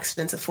car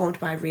accidents are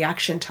formed by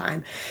reaction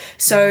time.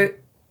 So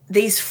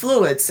these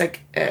fluids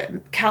like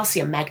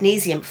calcium,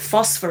 magnesium,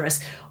 phosphorus,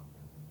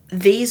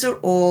 these are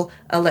all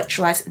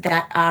electrolytes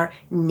that are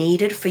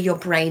needed for your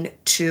brain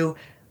to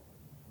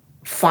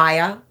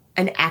fire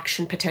an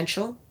action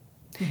potential,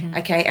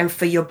 okay, and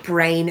for your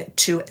brain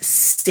to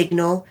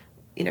signal,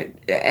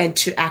 and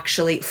to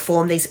actually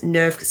form these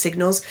nerve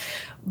signals.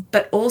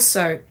 But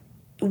also,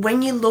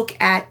 when you look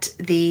at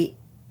the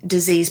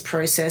disease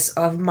process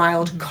of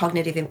mild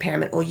cognitive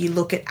impairment, or you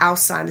look at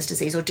Alzheimer's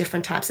disease or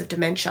different types of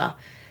dementia,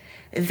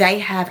 they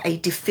have a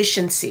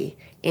deficiency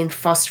in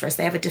phosphorus.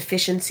 They have a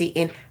deficiency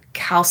in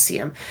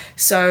calcium.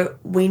 So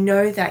we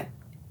know that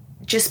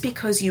just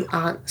because you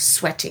aren't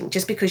sweating,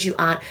 just because you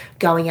aren't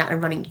going out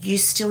and running, you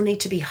still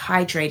need to be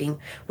hydrating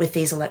with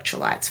these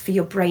electrolytes for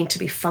your brain to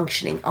be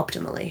functioning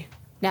optimally.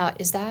 Now,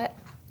 is that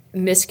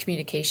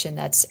miscommunication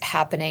that's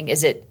happening?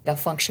 Is it a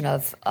function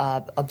of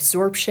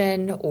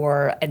absorption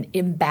or an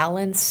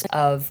imbalance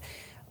of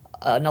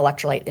an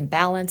electrolyte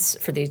imbalance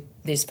for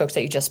these folks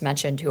that you just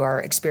mentioned who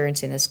are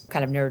experiencing this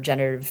kind of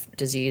neurodegenerative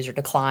disease or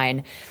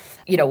decline?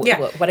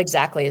 What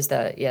exactly is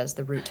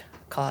the root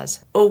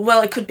cause? Oh,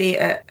 well, it could be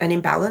an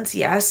imbalance,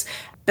 yes,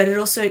 but it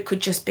also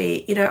could just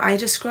be, I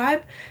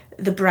describe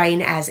the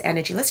brain as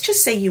energy. Let's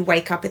just say you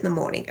wake up in the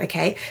morning,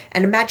 okay,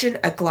 and imagine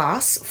a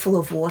glass full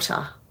of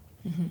water,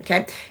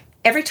 okay?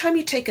 Every time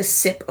you take a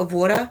sip of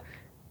water,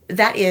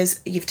 that is,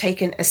 you've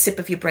taken a sip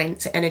of your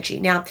brain's energy.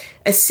 Now,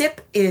 a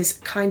sip is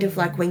kind of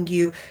like when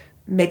you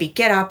maybe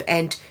get up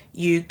and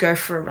you go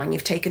for a run,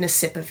 you've taken a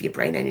sip of your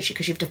brain energy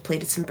because you've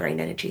depleted some brain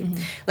energy.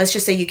 Let's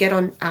just say you get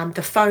on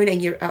the phone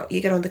and you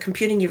get on the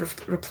computer and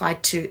you've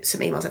replied to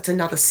some emails. That's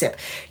another sip.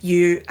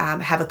 You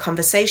have a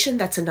conversation.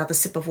 That's another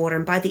sip of water.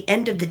 And by the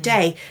end of the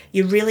day,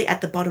 you're really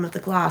at the bottom of the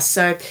glass.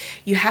 So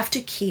you have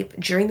to keep,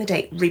 during the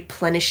day,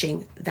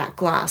 replenishing that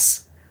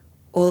glass,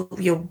 or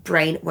your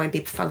brain won't be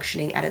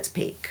functioning at its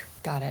peak.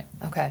 Got it.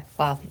 Okay.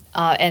 Wow.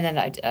 And then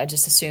I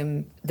just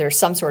assume there's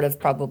some sort of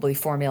probably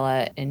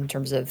formula in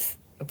terms of,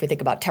 if we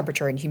think about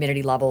temperature and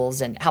humidity levels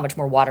and how much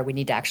more water we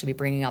need to actually be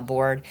bringing on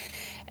board.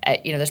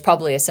 There's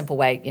probably a simple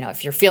way,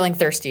 if you're feeling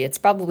thirsty, it's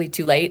probably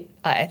too late.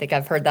 I think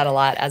I've heard that a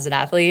lot as an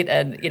athlete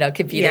and,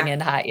 competing in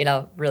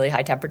high, really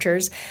high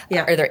temperatures.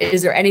 Yeah.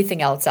 Is there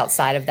anything else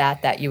outside of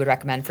that you would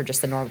recommend for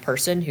just the normal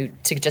person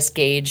to just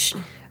gauge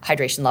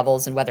hydration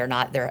levels and whether or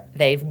not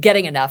they're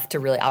getting enough to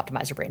really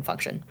optimize their brain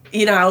function?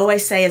 I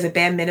always say as a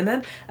bare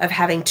minimum of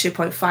having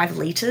 2.5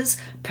 liters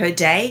per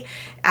day.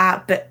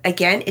 But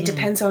again, it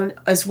depends on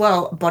as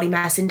well body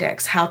mass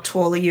index. How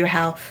tall are you?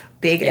 How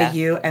big are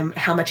you? And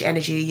how much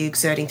energy are you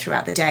exerting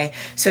throughout the day?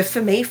 So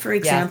for me, for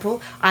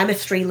example, I'm a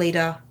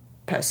 3-liter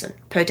person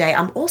per day.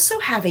 I'm also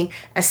having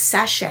a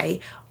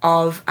sachet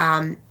of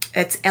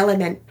it's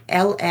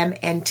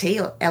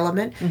LMNT or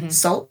element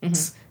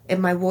salts in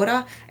my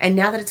water. And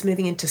now that it's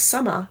moving into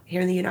summer here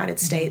in the United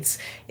States,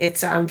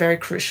 it's very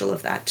crucial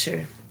of that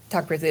too.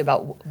 Talk briefly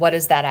about what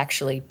is that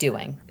actually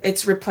doing?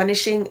 It's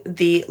replenishing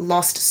the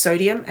lost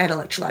sodium and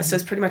electrolytes. So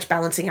it's pretty much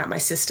balancing out my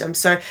system.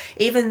 So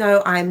even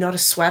though I'm not a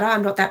sweater,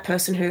 I'm not that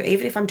person who,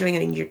 even if I'm doing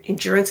an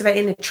endurance event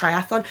in a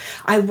triathlon,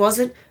 I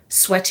wasn't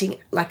sweating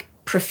like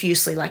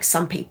profusely like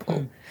some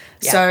people.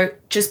 Yeah. So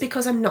just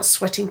because I'm not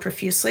sweating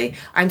profusely,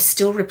 I'm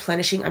still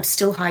replenishing, I'm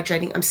still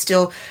hydrating, I'm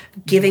still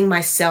giving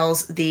my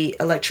cells the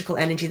electrical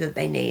energy that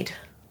they need.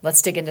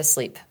 Let's dig into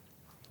sleep.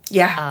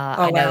 Yeah.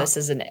 I know this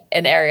is an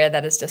area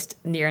that is just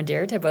near and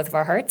dear to both of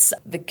our hearts.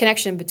 The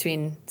connection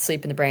between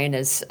sleep and the brain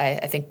is,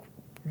 I think,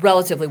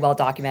 relatively well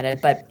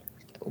documented, but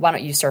why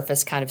don't you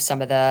surface kind of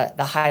some of the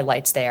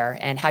highlights there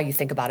and how you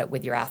think about it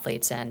with your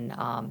athletes and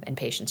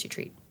patients you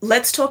treat?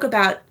 Let's talk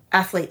about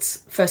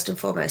athletes first and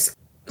foremost.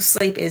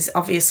 Sleep is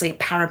obviously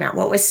paramount.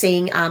 What we're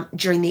seeing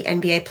during the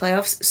NBA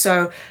playoffs.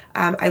 So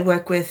I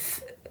work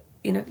with,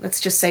 let's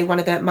just say one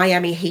of the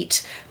Miami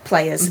Heat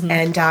players.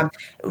 And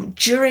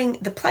during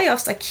the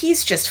playoffs, like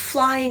he's just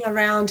flying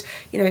around,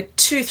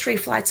 2-3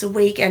 flights a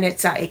week. And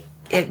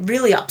it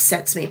really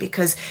upsets me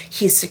because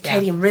his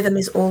circadian rhythm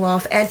is all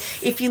off. And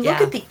if you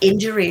look at the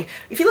injury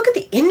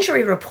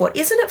report,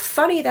 isn't it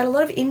funny that a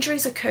lot of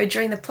injuries occur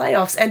during the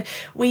playoffs? And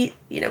we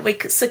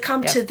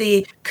succumb to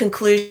the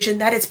conclusion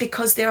that it's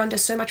because they're under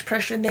so much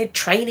pressure and they're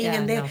training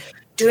and they're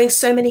doing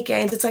so many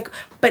games. It's like,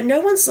 but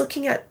no one's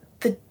looking at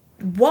the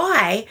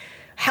why.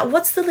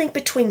 What's the link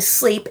between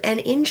sleep and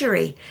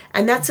injury?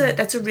 And that's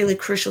a really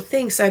crucial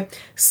thing. So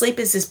sleep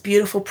is this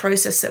beautiful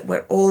process that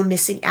we're all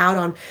missing out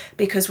on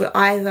because we're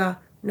either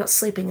not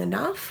sleeping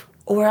enough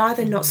or we're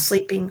either not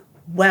sleeping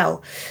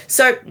well.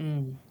 So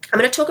I'm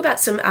going to talk about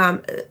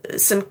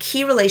some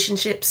key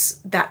relationships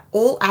that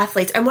all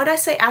athletes, and when I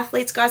say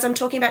athletes, guys, I'm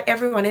talking about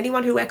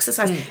anyone who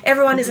exercises.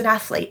 Everyone is an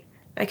athlete.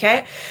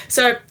 Okay,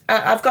 so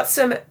I've got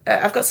some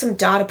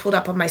data pulled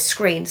up on my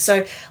screen.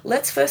 So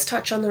let's first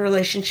touch on the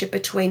relationship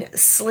between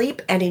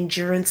sleep and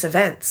endurance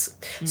events.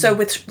 So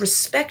with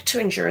respect to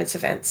endurance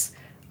events,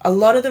 a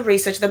lot of the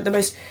research,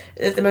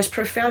 the most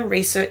profound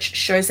research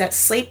shows that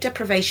sleep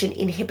deprivation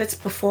inhibits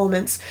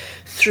performance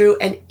through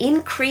an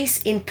increase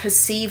in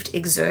perceived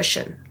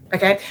exertion.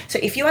 Okay, so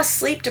if you are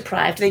sleep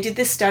deprived, they did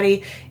this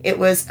study. It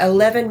was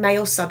 11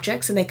 male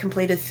subjects, and they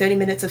completed 30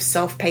 minutes of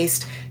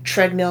self-paced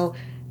treadmill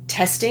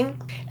testing,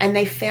 and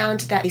they found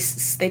that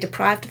they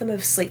deprived them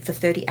of sleep for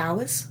 30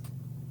 hours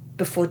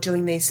before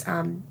doing these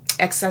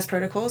exercise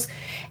protocols,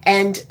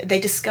 and they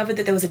discovered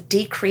that there was a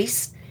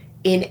decrease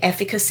in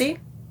efficacy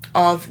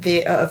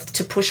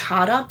to push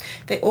harder.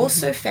 They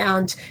also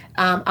found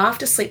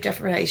after sleep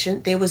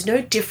deprivation there was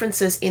no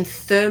differences in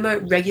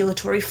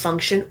thermoregulatory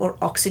function or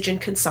oxygen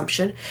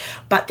consumption,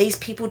 but these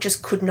people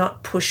just could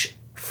not push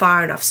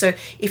far enough. So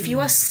if you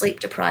are sleep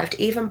deprived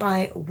even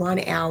by 1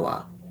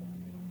 hour,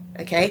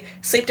 okay,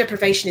 sleep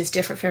deprivation is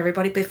different for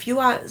everybody, but if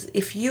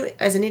you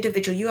as an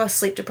individual, you are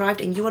sleep deprived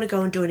and you want to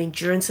go and do an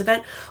endurance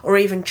event or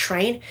even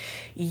train,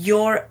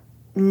 you're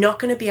not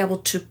going to be able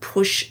to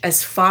push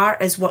as far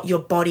as what your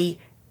body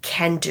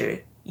can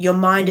do. Your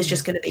mind is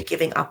just going to be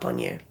giving up on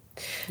you.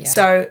 Yeah.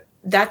 So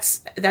that's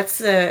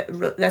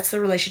the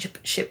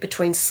relationship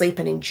between sleep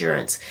and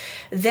endurance.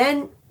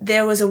 Then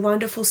there was a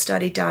wonderful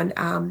study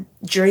done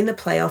during the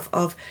playoff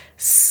of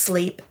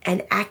sleep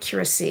and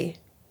accuracy.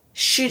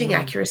 Shooting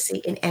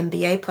accuracy in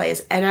NBA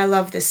players. And I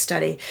love this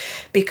study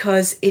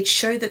because it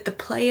showed that the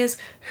players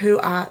who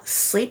are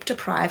sleep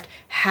deprived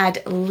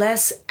had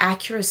less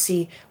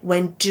accuracy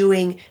when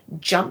doing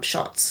jump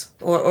shots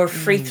or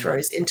free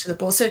throws into the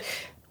ball. So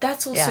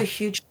that's also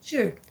huge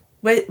too.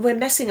 We're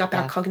messing up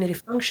our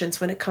cognitive functions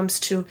when it comes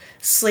to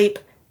sleep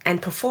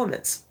and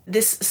performance.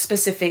 This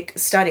specific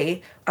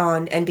study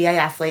on NBA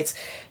athletes,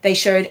 they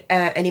showed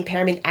an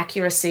impairment in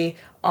accuracy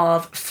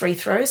of free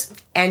throws,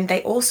 and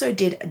they also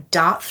did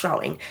dart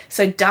throwing.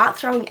 So dart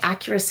throwing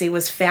accuracy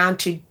was found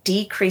to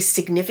decrease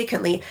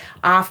significantly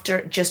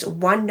after just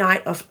one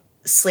night of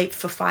sleep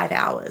for 5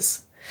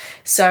 hours.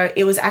 So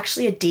it was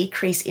actually a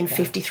decrease in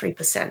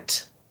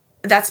 53%.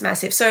 That's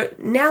massive. So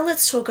now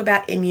let's talk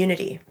about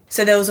immunity.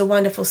 So there was a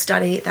wonderful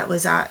study that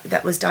was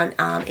done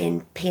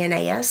in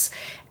PNAS,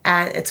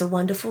 and it's a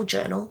wonderful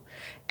journal.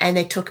 And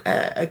they took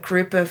a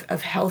group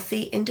of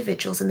healthy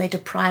individuals and they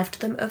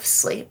deprived them of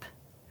sleep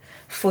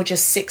for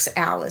just 6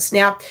 hours.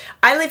 Now,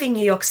 I live in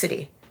New York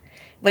City.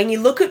 When you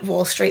look at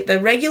Wall Street, the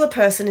regular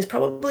person is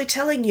probably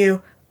telling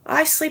you,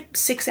 I sleep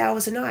 6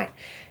 hours a night.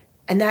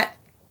 And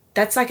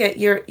that's like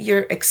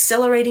you're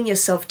accelerating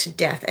yourself to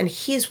death. And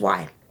here's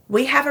why.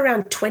 We have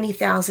around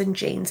 20,000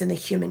 genes in the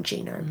human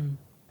genome.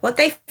 What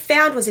they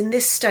found was in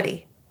this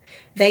study,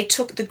 they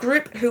took the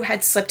group who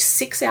had slept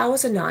 6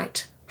 hours a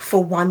night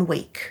for 1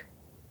 week.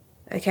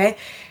 Okay?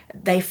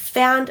 They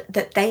found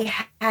that they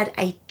had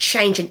a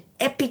change, an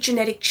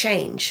epigenetic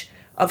change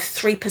of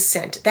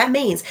 3%. That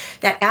means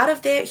that out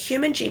of their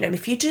human genome,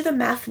 if you do the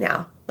math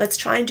now, let's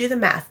try and do the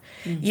math,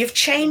 you've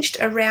changed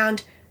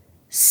around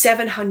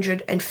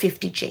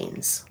 750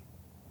 genes.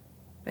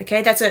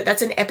 Okay, that's an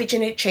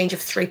epigenetic change of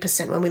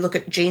 3% when we look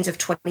at genes of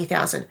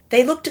 20,000.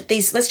 They looked at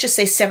these, let's just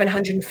say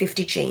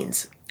 750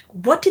 genes.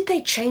 What did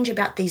they change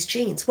about these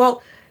genes?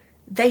 Well,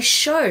 they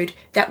showed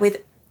that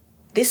with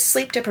this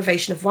sleep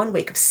deprivation of 1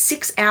 week, of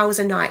 6 hours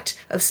a night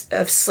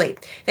of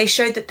sleep, they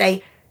showed that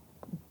they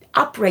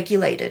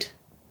upregulated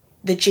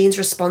the genes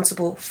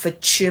responsible for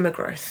tumor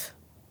growth.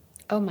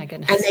 Oh my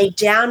goodness. And they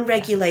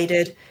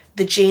downregulated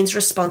the genes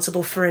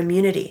responsible for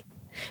immunity.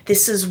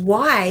 This is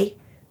why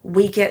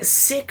we get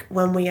sick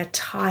when we are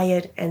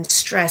tired and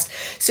stressed.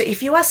 So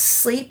if you are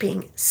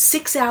sleeping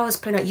 6 hours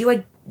per night,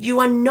 you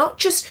are not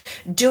just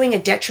doing a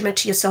detriment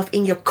to yourself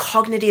in your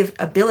cognitive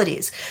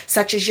abilities,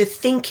 such as your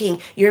thinking,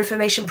 your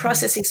information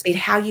processing speed,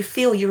 how you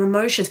feel, your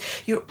emotions.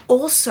 You're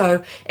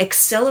also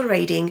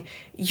accelerating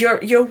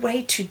your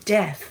way to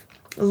death.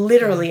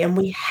 Literally, and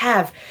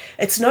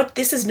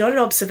this is not an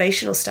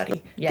observational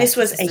study. Yes, this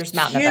was a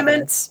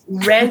human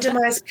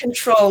randomized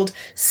controlled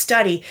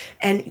study,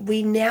 and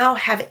we now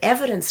have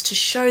evidence to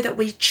show that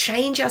we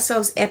change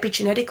ourselves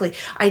epigenetically.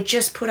 I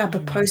just put up a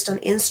post on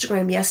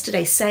Instagram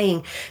yesterday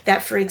saying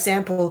that, for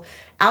example,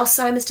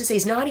 Alzheimer's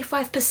disease,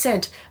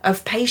 95%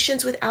 of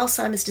patients with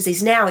Alzheimer's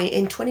disease now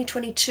in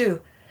 2022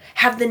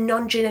 have the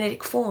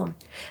non-genetic form,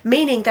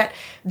 meaning that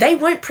they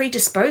weren't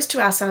predisposed to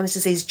Alzheimer's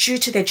disease due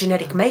to their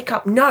genetic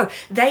makeup. No,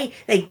 they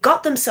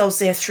got themselves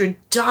there through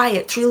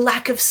diet, through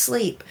lack of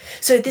sleep.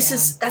 So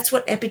that's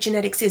what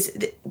epigenetics is.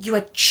 You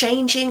are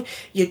changing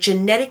your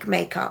genetic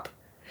makeup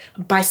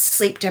by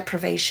sleep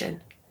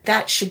deprivation.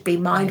 That should be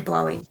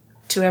mind-blowing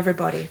to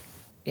everybody.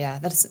 Yeah,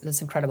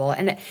 that's incredible.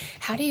 And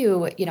how do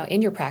you,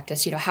 in your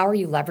practice, how are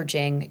you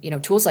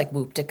leveraging, tools like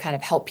Whoop to kind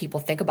of help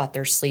people think about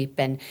their sleep?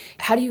 And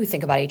how do you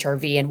think about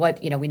HRV and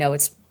what, we know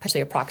it's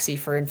especially a proxy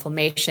for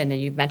inflammation. And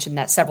you've mentioned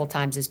that several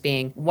times as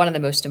being one of the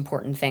most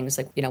important things.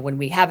 Like, when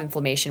we have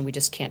inflammation, we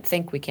just can't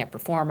think, we can't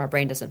perform, our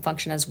brain doesn't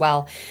function as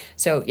well.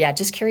 So yeah,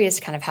 just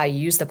curious kind of how you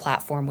use the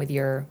platform with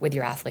your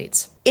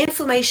athletes.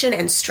 Inflammation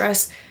and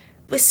stress,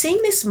 we're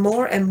seeing this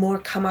more and more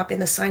come up in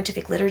the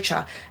scientific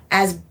literature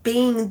as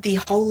being the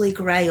holy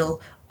grail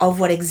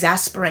of what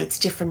exasperates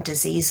different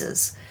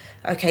diseases.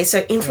 Okay,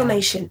 so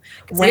inflammation,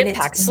 when it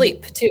impacts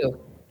sleep too.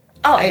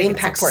 Oh, it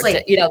impacts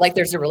sleep. Like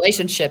there's a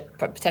relationship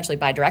potentially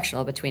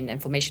bidirectional between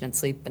inflammation and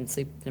sleep and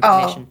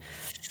inflammation.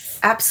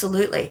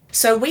 Absolutely.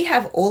 So we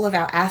have all of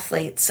our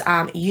athletes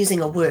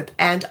using a Whoop,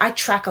 and I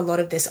track a lot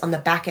of this on the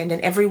back end,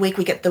 and every week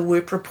we get the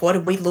Whoop report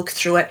and we look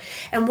through it.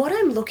 And what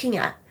I'm looking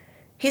at,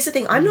 here's the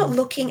thing, I'm not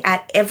looking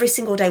at every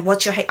single day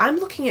what's your I'm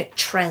looking at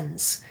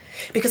trends,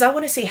 because I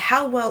want to see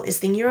how well is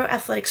the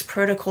neuroathletics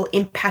protocol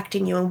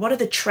impacting you, and what are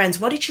the trends?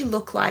 What did you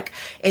look like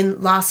in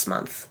last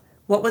month?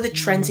 What were the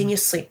trends in your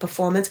sleep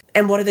performance,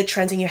 and what are the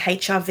trends in your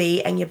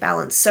HRV and your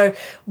balance? So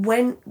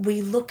when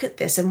we look at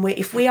this, and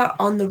if we are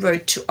on the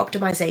road to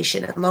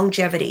optimization and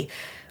longevity,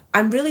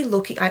 I'm really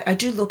looking, I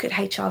do look at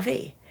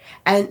HRV.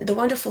 And the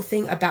wonderful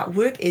thing about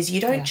Whoop is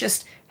you don't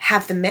just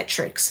have the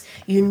metrics,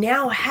 you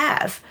now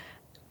have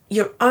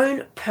your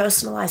own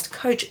personalized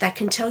coach that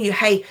can tell you,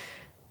 hey,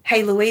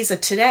 Louisa,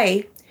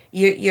 today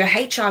your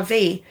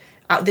HRV,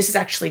 this is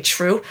actually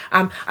true.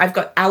 I've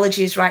got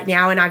allergies right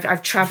now, and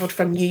I've traveled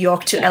from New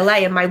York to LA,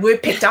 and my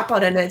Whoop picked up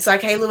on it, and it's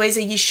like, hey,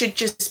 Louisa, you should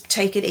just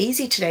take it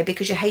easy today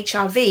because your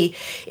HRV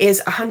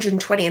is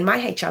 120, and my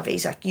HRV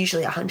is like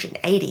usually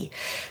 180.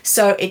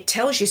 So it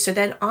tells you. So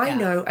then I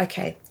know,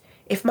 okay,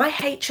 if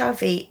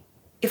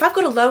I've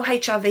got a low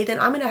HRV, then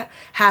I'm going to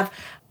have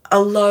a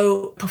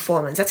low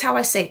performance. That's how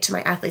I say it to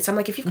my athletes. I'm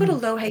like, if you've got a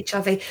low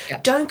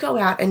HRV, don't go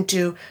out and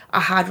do a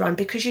hard run,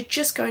 because you're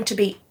just going to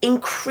be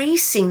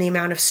increasing the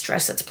amount of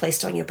stress that's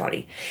placed on your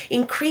body,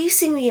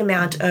 increasing the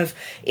amount of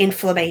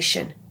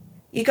inflammation.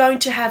 You're going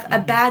to have a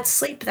bad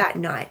sleep that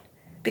night.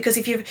 Because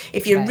if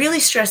you're really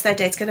stressed that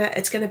day,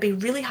 it's gonna be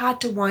really hard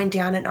to wind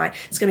down at night.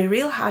 It's gonna be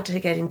real hard to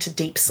get into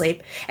deep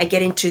sleep and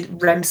get into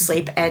REM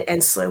sleep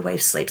and slow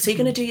wave sleep. So you're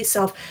gonna do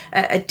yourself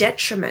a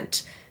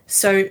detriment.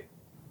 So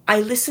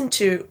I listen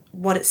to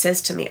what it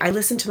says to me. I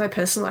listen to my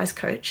personalized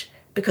coach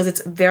because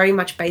it's very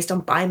much based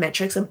on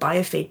biometrics and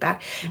biofeedback.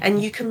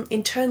 And you can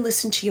in turn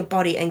listen to your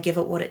body and give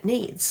it what it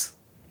needs.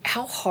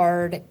 How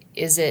hard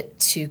is it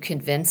to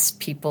convince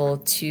people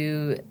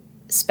to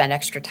spend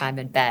extra time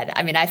in bed?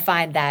 I mean, I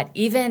find that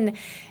even,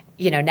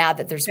 now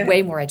that there's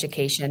way more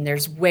education,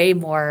 there's way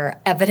more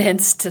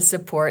evidence to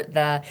support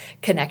the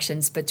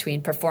connections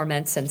between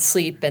performance and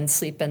sleep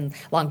and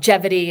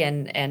longevity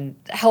and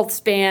health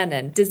span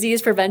and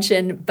disease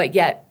prevention, but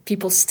yet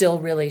people still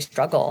really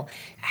struggle.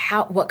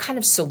 What kind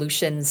of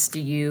solutions do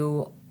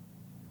you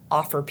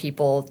offer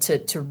people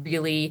to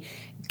really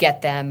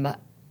get them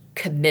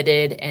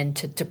committed and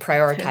to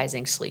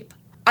prioritizing sleep?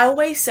 I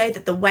always say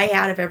that the way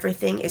out of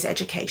everything is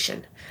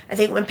education. I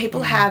think when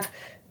people have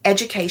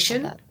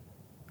education,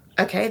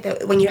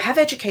 when you have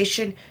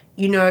education,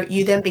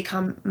 you then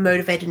become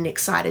motivated and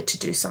excited to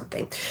do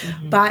something.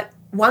 But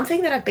one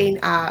thing that I've been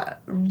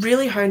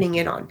really honing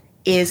in on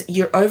is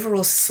your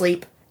overall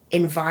sleep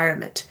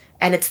environment,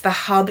 and it's the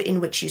hub in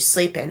which you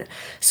sleep in.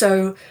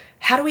 So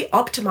how do we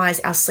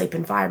optimize our sleep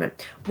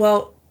environment?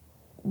 Well,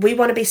 we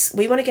want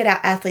to get our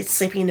athletes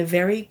sleeping in a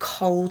very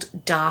cold,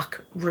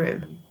 dark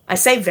room. I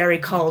say very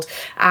cold.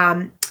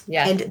 And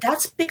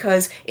that's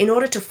because in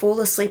order to fall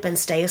asleep and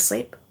stay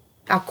asleep,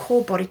 our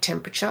core body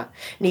temperature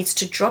needs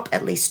to drop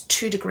at least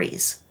 2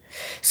 degrees.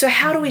 So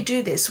how do we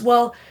do this?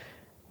 Well,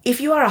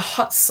 if you are a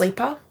hot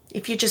sleeper,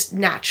 if you just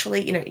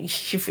naturally,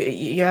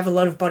 you have a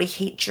lot of body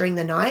heat during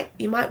the night,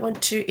 you might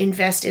want to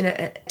invest in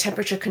a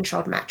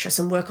temperature-controlled mattress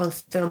and work on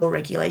thermal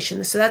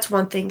regulation. So that's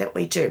one thing that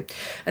we do.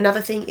 Another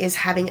thing is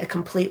having a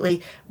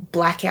completely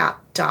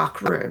blackout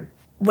dark room.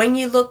 When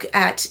you look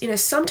at,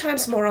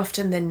 sometimes more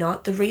often than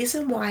not, the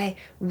reason why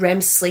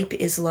REM sleep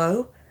is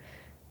low,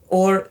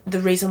 or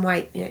the reason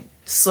why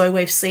slow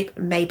wave sleep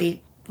may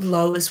be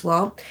low as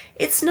well,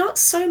 it's not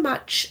so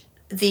much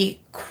the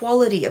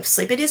quality of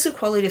sleep. It is a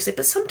quality of sleep,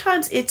 but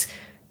sometimes it's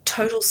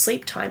total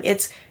sleep time.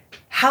 It's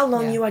how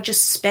long you are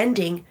just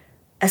spending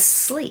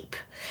asleep.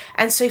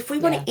 And so if we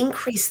want to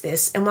increase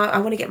this, and I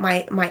want to get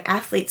my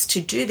athletes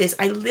to do this,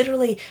 I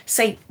literally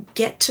say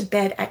get to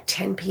bed at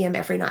 10 p.m.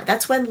 every night.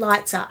 That's when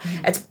lights out.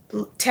 It's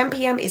 10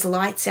 p.m. is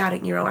lights out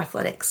at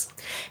neuroathletics.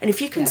 And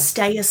if you can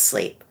stay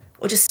asleep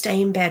or just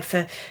stay in bed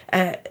for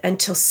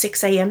until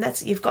 6 a.m.,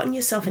 you've gotten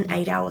yourself an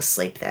 8-hour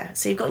sleep there.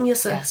 So you've gotten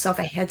yourself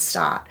a head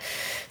start.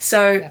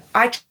 So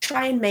I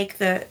try and make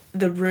the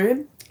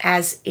room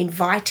as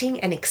inviting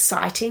and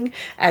exciting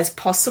as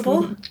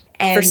possible.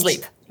 And for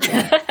sleep.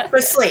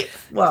 For sleep.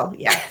 Well,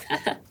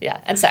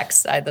 and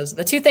sex. Those are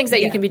the two things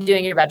that you can be doing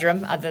in your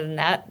bedroom. Other than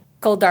that,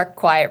 cold, dark,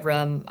 quiet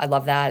room. I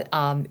love that.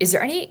 Is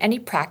there any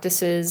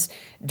practices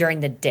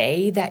during the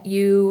day that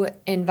you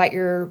invite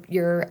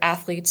your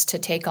athletes to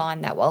take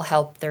on that will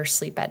help their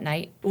sleep at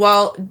night?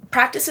 Well,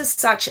 practices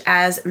such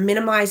as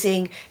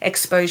minimizing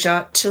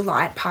exposure to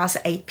light past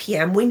 8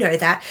 p.m. We know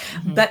that,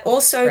 but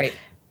also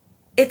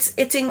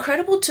it's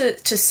incredible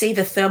to see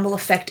the thermal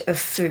effect of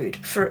food.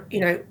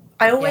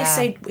 I always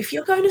say, if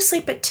you're going to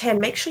sleep at 10,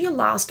 make sure your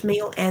last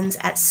meal ends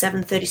at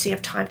 7:30 so you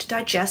have time to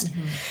digest.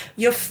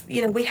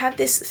 We have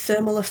this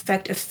thermal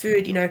effect of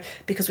food,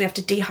 because we have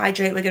to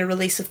dehydrate. We're going to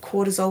release of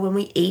cortisol when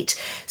we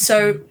eat.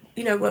 So,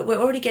 we're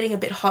already getting a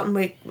bit hot and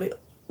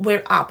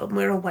we're up and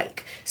we're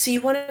awake. So you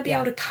want to be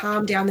able to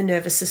calm down the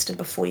nervous system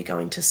before you go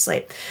into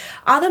sleep.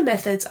 Other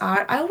methods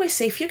are, I always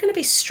say, if you're going to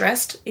be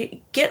stressed,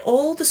 get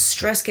all the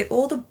stress, get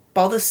all the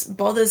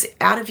bothers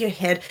out of your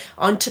head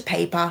onto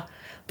paper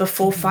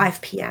before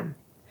 5 p.m.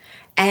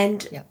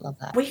 And love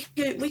that.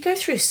 we go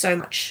through so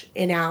much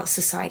in our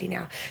society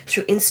now,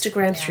 through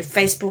Instagram, through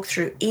Facebook,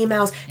 through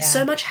emails.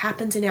 So much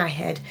happens in our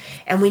head,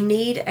 and we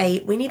need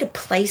a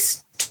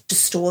place to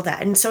store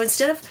that. And so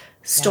instead of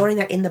storing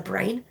that in the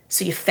brain,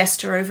 so you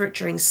fester over it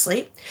during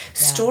sleep,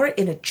 store it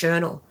in a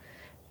journal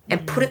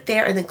and put it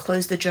there, and then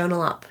close the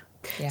journal up.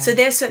 So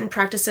there's certain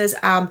practices,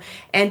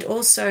 and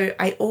also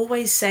I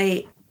always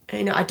say,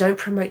 I don't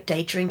promote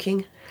day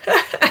drinking.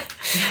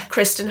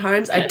 Kristen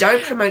Holmes, I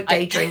don't promote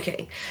day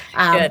drinking.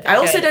 I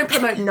also don't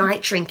promote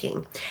night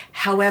drinking.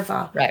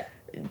 However,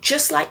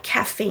 just like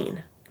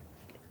caffeine,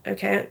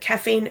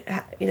 caffeine,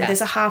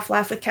 there's a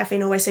half-life with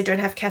caffeine. I always say don't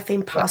have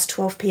caffeine past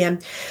 12 p.m.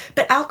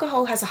 But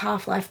alcohol has a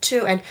half-life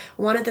too. And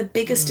one of the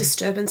biggest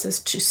disturbances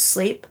to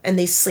sleep and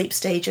these sleep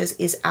stages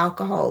is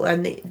alcohol.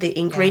 And the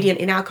ingredient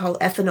in alcohol,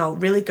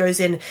 ethanol, really goes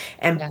in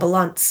and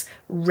blunts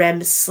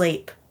REM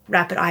sleep,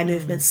 rapid eye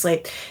movement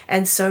sleep.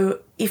 And so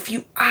if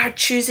you are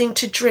choosing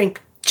to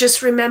drink,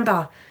 just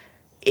remember,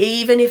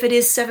 even if it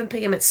is 7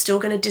 p.m., it's still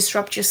going to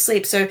disrupt your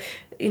sleep. So,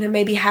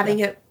 maybe having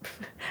it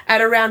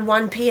at around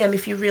 1 p.m.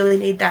 if you really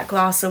need that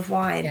glass of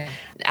wine.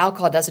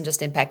 Alcohol doesn't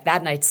just impact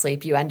that night's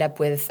sleep. You end up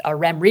with a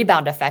REM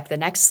rebound effect the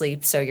next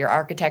sleep. So your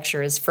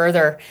architecture is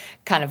further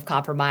kind of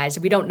compromised.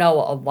 We don't know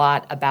a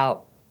lot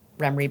about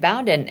REM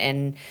rebound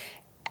and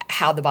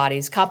how the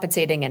body's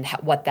compensating and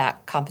what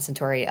that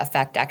compensatory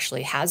effect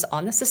actually has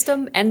on the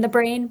system and the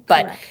brain.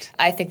 But Correct.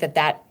 I think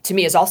that to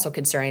me is also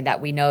concerning,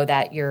 that we know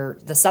that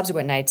the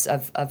subsequent nights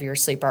of your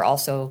sleep are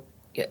also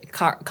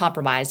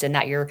compromised, and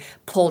that you're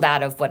pulled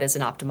out of what is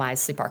an optimized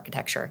sleep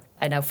architecture.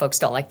 I know folks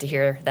don't like to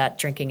hear that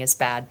drinking is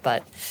bad,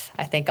 but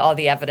I think all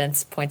the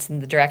evidence points in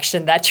the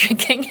direction that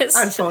drinking is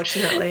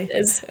unfortunately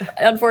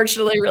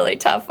really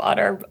tough on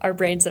our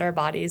brains and our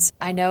bodies.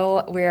 I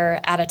know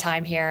we're out of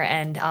time here,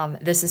 and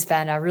this has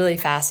been a really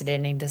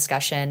fascinating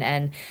discussion,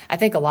 and I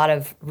think a lot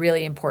of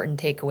really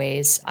important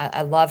takeaways.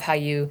 I love how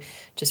you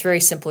just very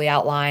simply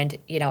outlined,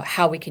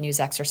 how we can use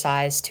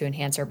exercise to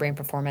enhance our brain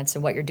performance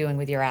and what you're doing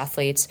with your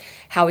athletes,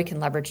 how we can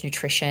leverage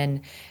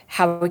nutrition,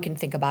 how we can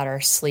think about our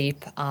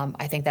sleep.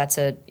 I think that's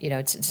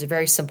it's a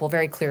very simple,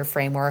 very clear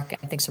framework.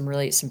 I think some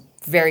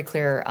very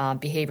clear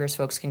behaviors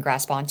folks can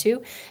grasp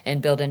onto and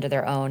build into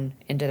their own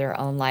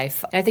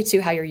life. And I think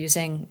too how you're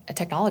using a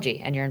technology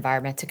and your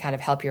environment to kind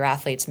of help your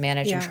athletes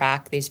manage and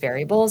track these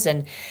variables,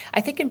 and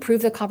I think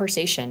improve the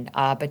conversation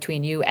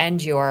between you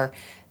and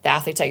the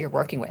athletes that you're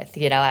working with.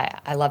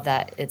 I love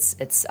that it's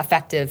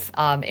effective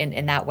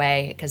in that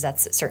way, because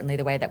that's certainly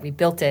the way that we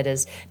built it,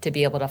 is to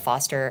be able to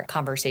foster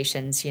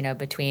conversations,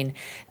 between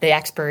the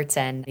experts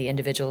and the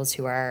individuals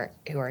who are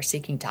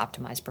seeking to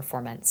optimize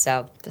performance.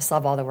 So just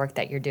love all the work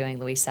that you're doing,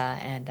 Louisa,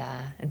 and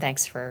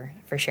thanks for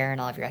sharing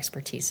all of your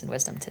expertise and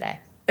wisdom today.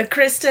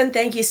 Kristen,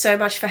 thank you so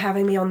much for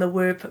having me on the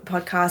Whoop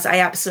podcast. I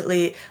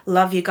absolutely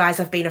love you guys.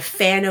 I've been a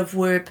fan of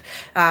Whoop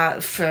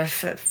for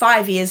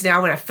 5 years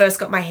now, when I first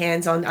got my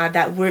hands on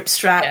that Whoop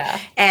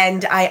strap.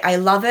 And I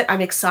love it.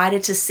 I'm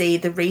excited to see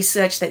the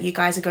research that you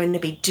guys are going to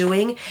be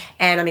doing,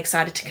 and I'm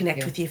excited to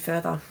connect with you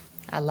further.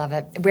 I love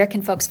it. Where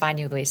can folks find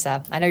you,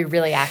 Louisa? I know you're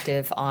really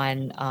active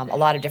on a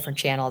lot of different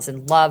channels,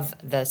 and love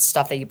the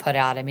stuff that you put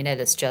out. I mean,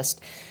 it is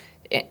just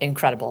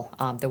incredible,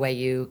 the way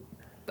you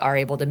are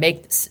able to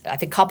make, I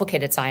think,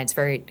 complicated science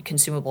very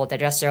consumable,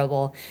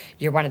 digestible.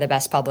 You're one of the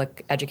best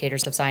public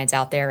educators of science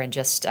out there, and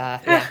just,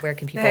 where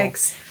can people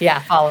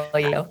follow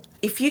you?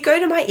 If you go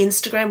to my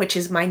Instagram, which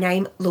is my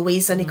name,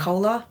 Louisa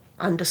Nicola,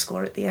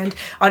 _ at the end,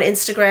 on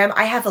Instagram,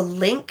 I have a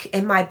link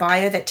in my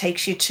bio that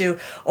takes you to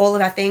all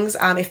of our things.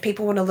 If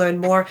people want to learn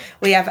more,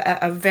 we have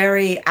a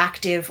very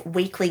active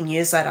weekly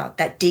newsletter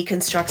that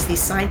deconstructs these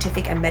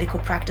scientific and medical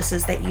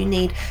practices that you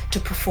need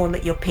to perform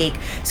at your peak.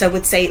 So I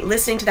would say,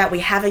 listening to that, we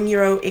have a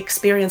Neuro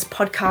Experience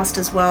podcast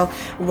as well,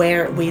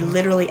 where we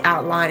literally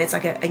outline, it's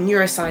like a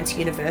neuroscience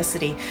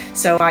university.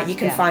 So you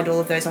can find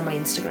all of those on my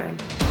Instagram.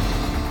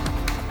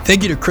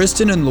 Thank you to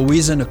Kristen and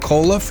Louisa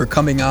Nicola for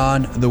coming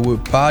on the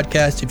Whoop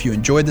podcast. If you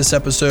enjoyed this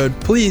episode,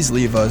 please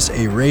leave us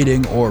a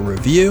rating or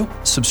review.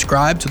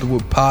 Subscribe to the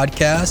Whoop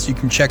podcast. You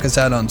can check us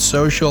out on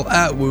social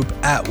at Whoop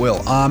at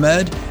Will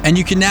Ahmed. And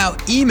you can now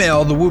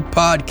email the Whoop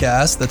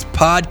podcast. That's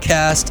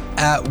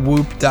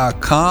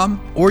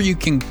podcast@whoop.com. Or you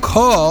can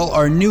call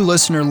our new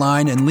listener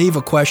line and leave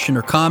a question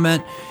or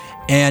comment,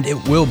 and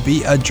it will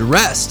be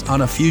addressed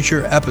on a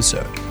future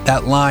episode.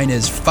 That line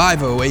is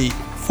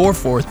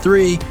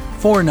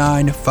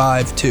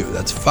 508-443-4952.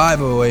 That's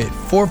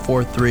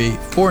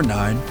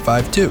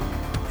 508-443-4952.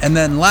 And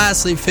then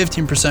lastly,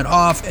 15%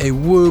 off a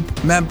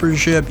Whoop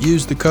membership.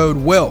 Use the code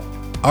WILL.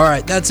 All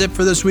right, that's it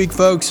for this week,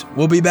 folks.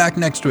 We'll be back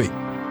next week.